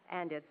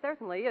 And it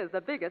certainly is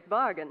the biggest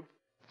bargain.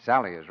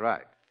 Sally is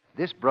right.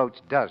 This brooch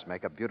does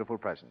make a beautiful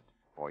present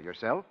for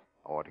yourself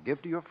or to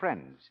give to your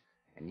friends,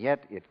 and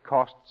yet it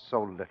costs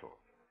so little.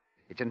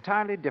 It's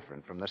entirely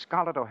different from the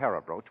Scarlett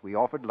O'Hara brooch we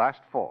offered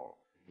last fall,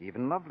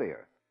 even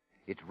lovelier.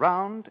 It's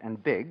round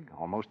and big,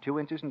 almost 2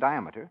 inches in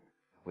diameter,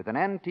 with an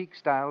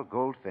antique-style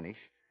gold finish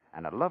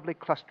and a lovely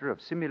cluster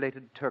of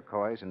simulated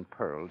turquoise and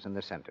pearls in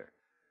the center,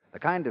 the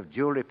kind of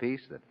jewelry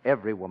piece that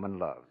every woman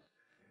loves,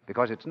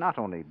 because it's not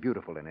only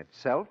beautiful in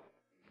itself,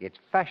 it's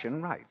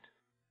fashion right.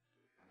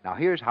 Now,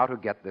 here's how to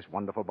get this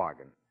wonderful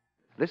bargain.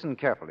 Listen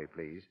carefully,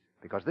 please,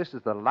 because this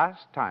is the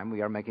last time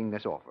we are making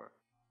this offer.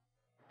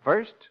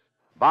 First,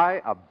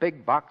 buy a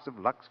big box of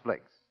Lux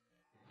Flakes.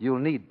 You'll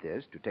need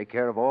this to take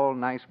care of all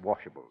nice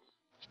washables,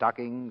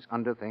 stockings,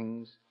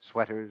 underthings,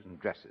 sweaters, and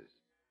dresses.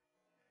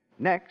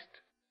 Next,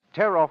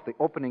 tear off the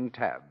opening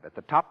tab at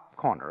the top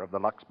corner of the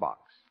Lux box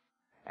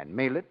and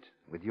mail it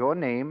with your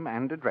name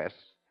and address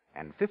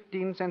and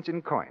 15 cents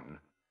in coin,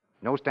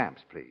 no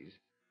stamps, please,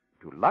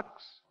 to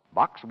Lux,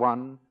 Box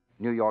 1,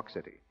 New York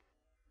City.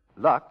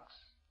 Lux,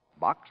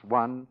 Box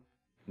 1,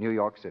 New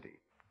York City.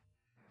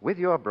 With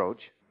your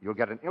brooch, you'll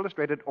get an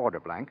illustrated order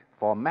blank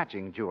for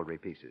matching jewelry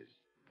pieces.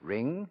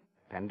 Ring,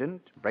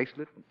 pendant,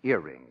 bracelet,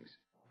 earrings.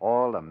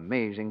 All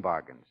amazing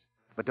bargains.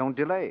 But don't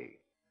delay.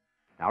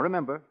 Now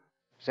remember,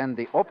 send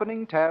the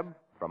opening tab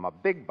from a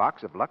big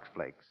box of Lux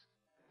Flakes,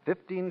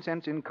 15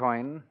 cents in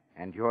coin,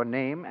 and your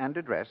name and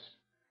address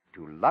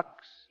to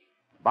Lux,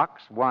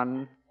 Box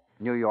 1,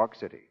 New York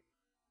City.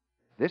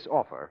 This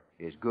offer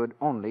is good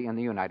only in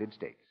the United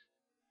States.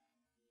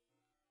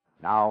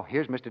 Now,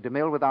 here's Mr.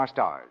 DeMille with our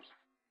stars.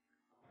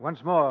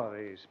 Once more,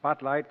 the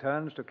spotlight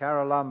turns to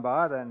Carol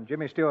Lombard and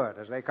Jimmy Stewart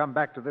as they come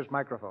back to this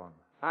microphone.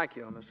 Thank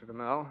you, Mr.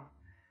 DeMille.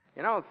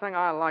 You know, the thing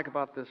I like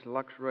about this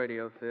Lux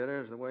Radio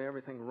Theater is the way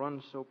everything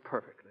runs so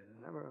perfectly.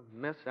 There's never a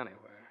miss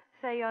anywhere.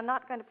 Say, you're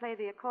not going to play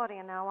the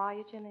accordion now, are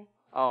you, Jimmy?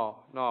 Oh,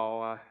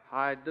 no,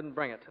 I didn't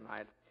bring it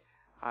tonight.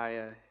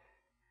 I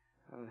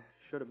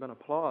should have been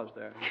applause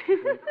there.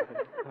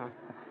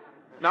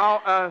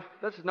 Now,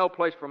 this is no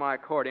place for my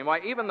accordion.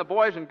 Why, even the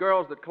boys and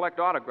girls that collect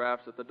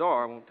autographs at the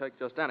door won't take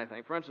just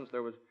anything. For instance,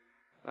 there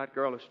That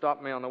girl who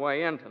stopped me on the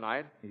way in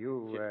tonight.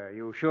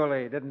 You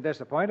surely didn't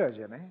disappoint her,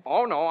 Jimmy.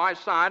 Oh, no, I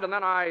signed, and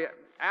then I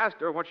asked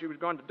her what she was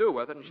going to do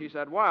with it, and she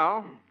said,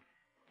 well,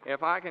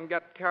 if I can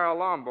get Carol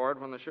Lombard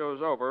when the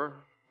show's over,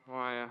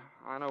 why,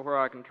 I know where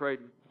I can trade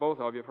both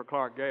of you for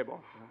Clark Gable.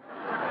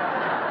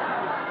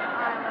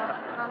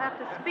 I'll have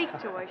to speak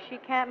to her. She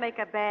can't make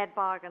a bad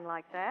bargain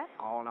like that.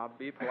 Oh, now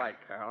be polite,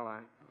 Carol. I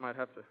might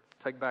have to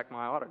take back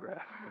my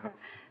autograph.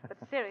 But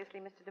seriously,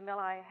 Mr. DeMille,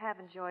 I have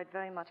enjoyed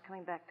very much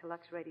coming back to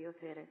Lux Radio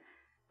Theater.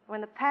 For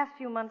in the past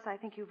few months, I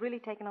think you've really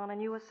taken on a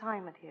new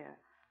assignment here.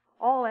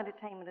 All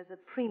entertainment is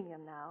at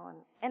premium now, and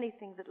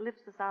anything that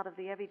lifts us out of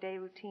the everyday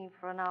routine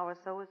for an hour or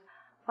so is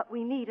what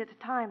we need at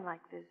a time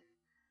like this.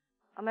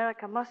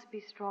 America must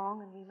be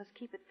strong, and we must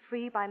keep it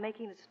free by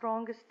making it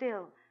stronger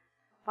still.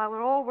 While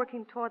we're all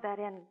working toward that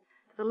end,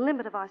 to the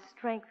limit of our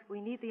strength,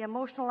 we need the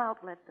emotional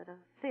outlet that a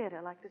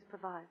theater like this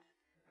provides.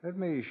 Let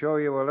me show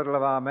you a little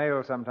of our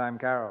mail sometime,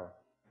 Carol,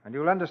 and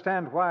you'll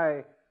understand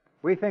why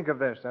we think of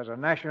this as a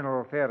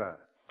national theater.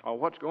 Oh,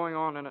 what's going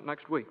on in it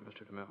next week,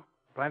 Mr. DeMille?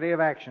 Plenty of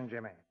action,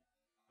 Jimmy.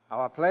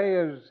 Our play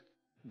is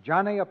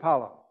Johnny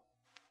Apollo,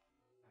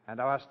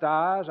 and our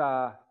stars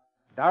are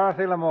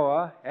Dorothy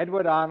Lamour,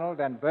 Edward Arnold,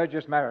 and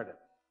Burgess Meredith.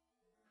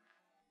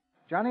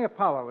 Johnny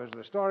Apollo is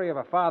the story of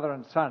a father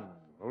and son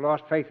who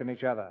lost faith in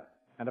each other,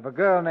 and of a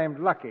girl named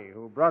Lucky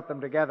who brought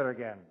them together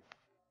again.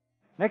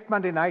 Next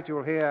Monday night,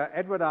 you'll hear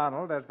Edward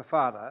Arnold as the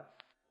father,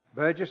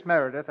 Burgess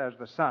Meredith as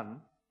the son,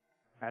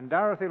 and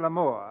Dorothy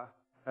Lamour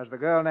as the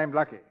girl named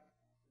Lucky.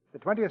 The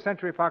 20th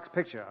Century Fox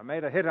picture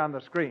made a hit on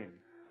the screen,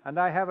 and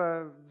I have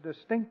a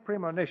distinct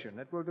premonition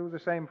it will do the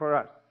same for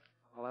us.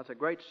 Well, that's a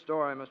great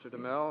story, Mr.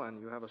 DeMille, and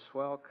you have a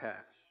swell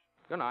cast.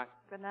 Good night.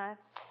 Good night.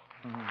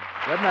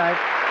 Good night.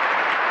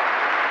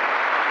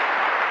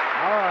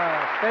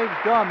 Our stage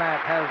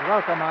doormat has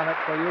welcome on it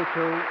for you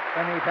two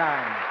any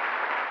time.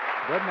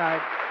 Good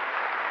night.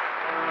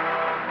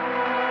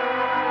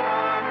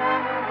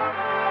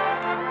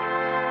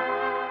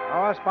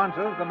 Our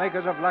sponsors, the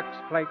makers of Lux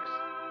Flakes,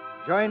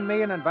 join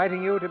me in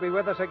inviting you to be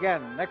with us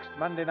again next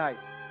Monday night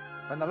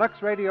when the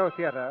Lux Radio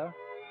Theater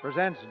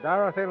presents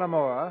Dorothy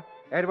Lamour,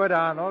 Edward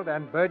Arnold,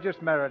 and Burgess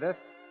Meredith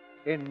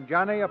in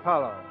Johnny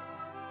Apollo.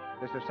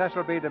 This is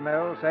Cecil B.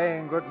 DeMille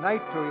saying good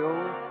night to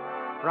you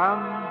from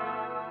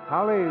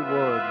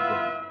Hollywood.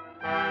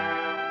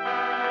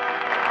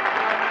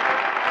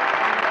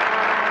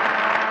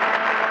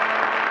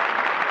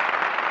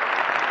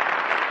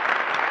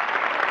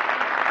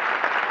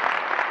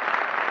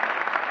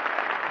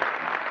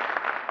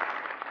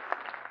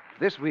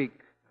 This week,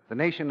 the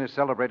nation is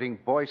celebrating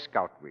Boy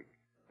Scout Week,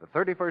 the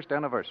 31st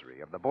anniversary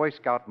of the Boy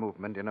Scout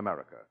movement in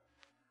America.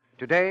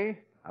 Today,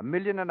 1.5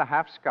 million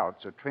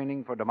scouts are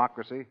training for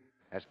democracy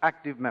as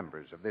active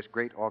members of this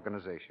great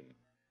organization.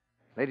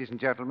 Ladies and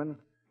gentlemen,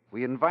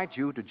 we invite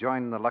you to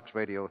join the Lux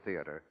Radio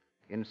Theater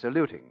in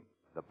saluting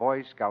the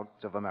Boy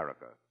Scouts of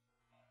America.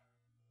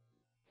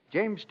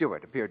 James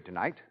Stewart appeared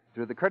tonight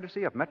through the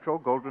courtesy of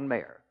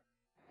Metro-Goldwyn-Mayer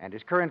and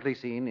is currently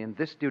seen in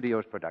this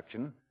studio's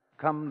production,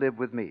 Come Live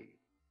With Me.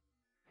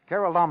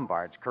 Carol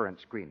Lombard's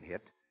current screen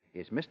hit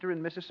is Mr.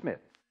 and Mrs.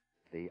 Smith,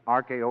 the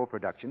RKO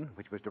production,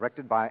 which was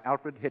directed by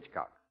Alfred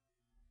Hitchcock.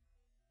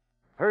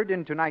 Heard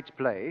in tonight's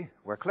play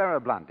were Clara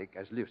Blondick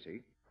as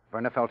Lucy,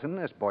 Verna Felton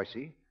as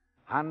Boycie,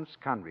 Hans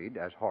Conried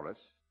as Horace,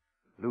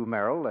 Lou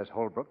Merrill as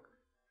Holbrook,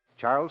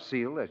 Charles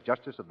Seal as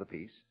Justice of the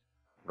Peace,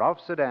 Ralph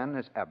Sedan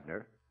as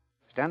Abner,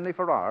 Stanley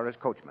Farrar as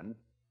Coachman,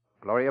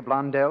 Gloria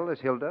Blondell as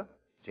Hilda,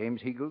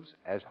 James Heagles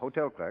as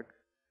Hotel Clerk,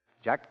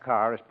 Jack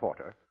Carr as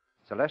Porter,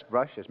 Celeste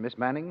Rush as Miss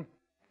Manning,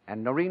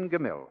 and Noreen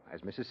Gamil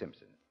as Mrs.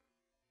 Simpson.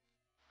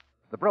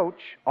 The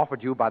brooch,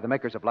 offered you by the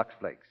makers of Lux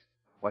Flakes,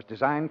 was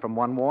designed from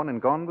One Worn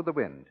and Gone with the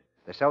Wind,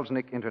 the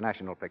Selznick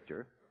International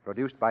picture,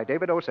 produced by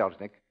David O.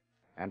 Selznick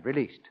and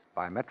released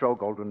by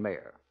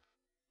Metro-Goldwyn-Mayer.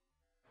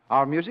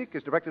 Our music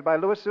is directed by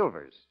Louis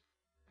Silvers,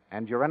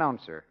 and your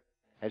announcer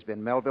has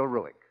been Melville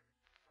Ruick.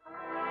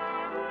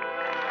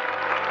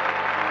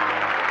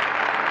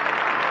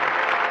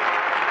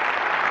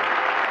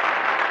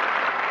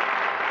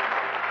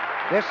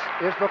 This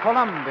is the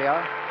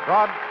Columbia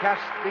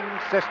Broadcasting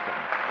System.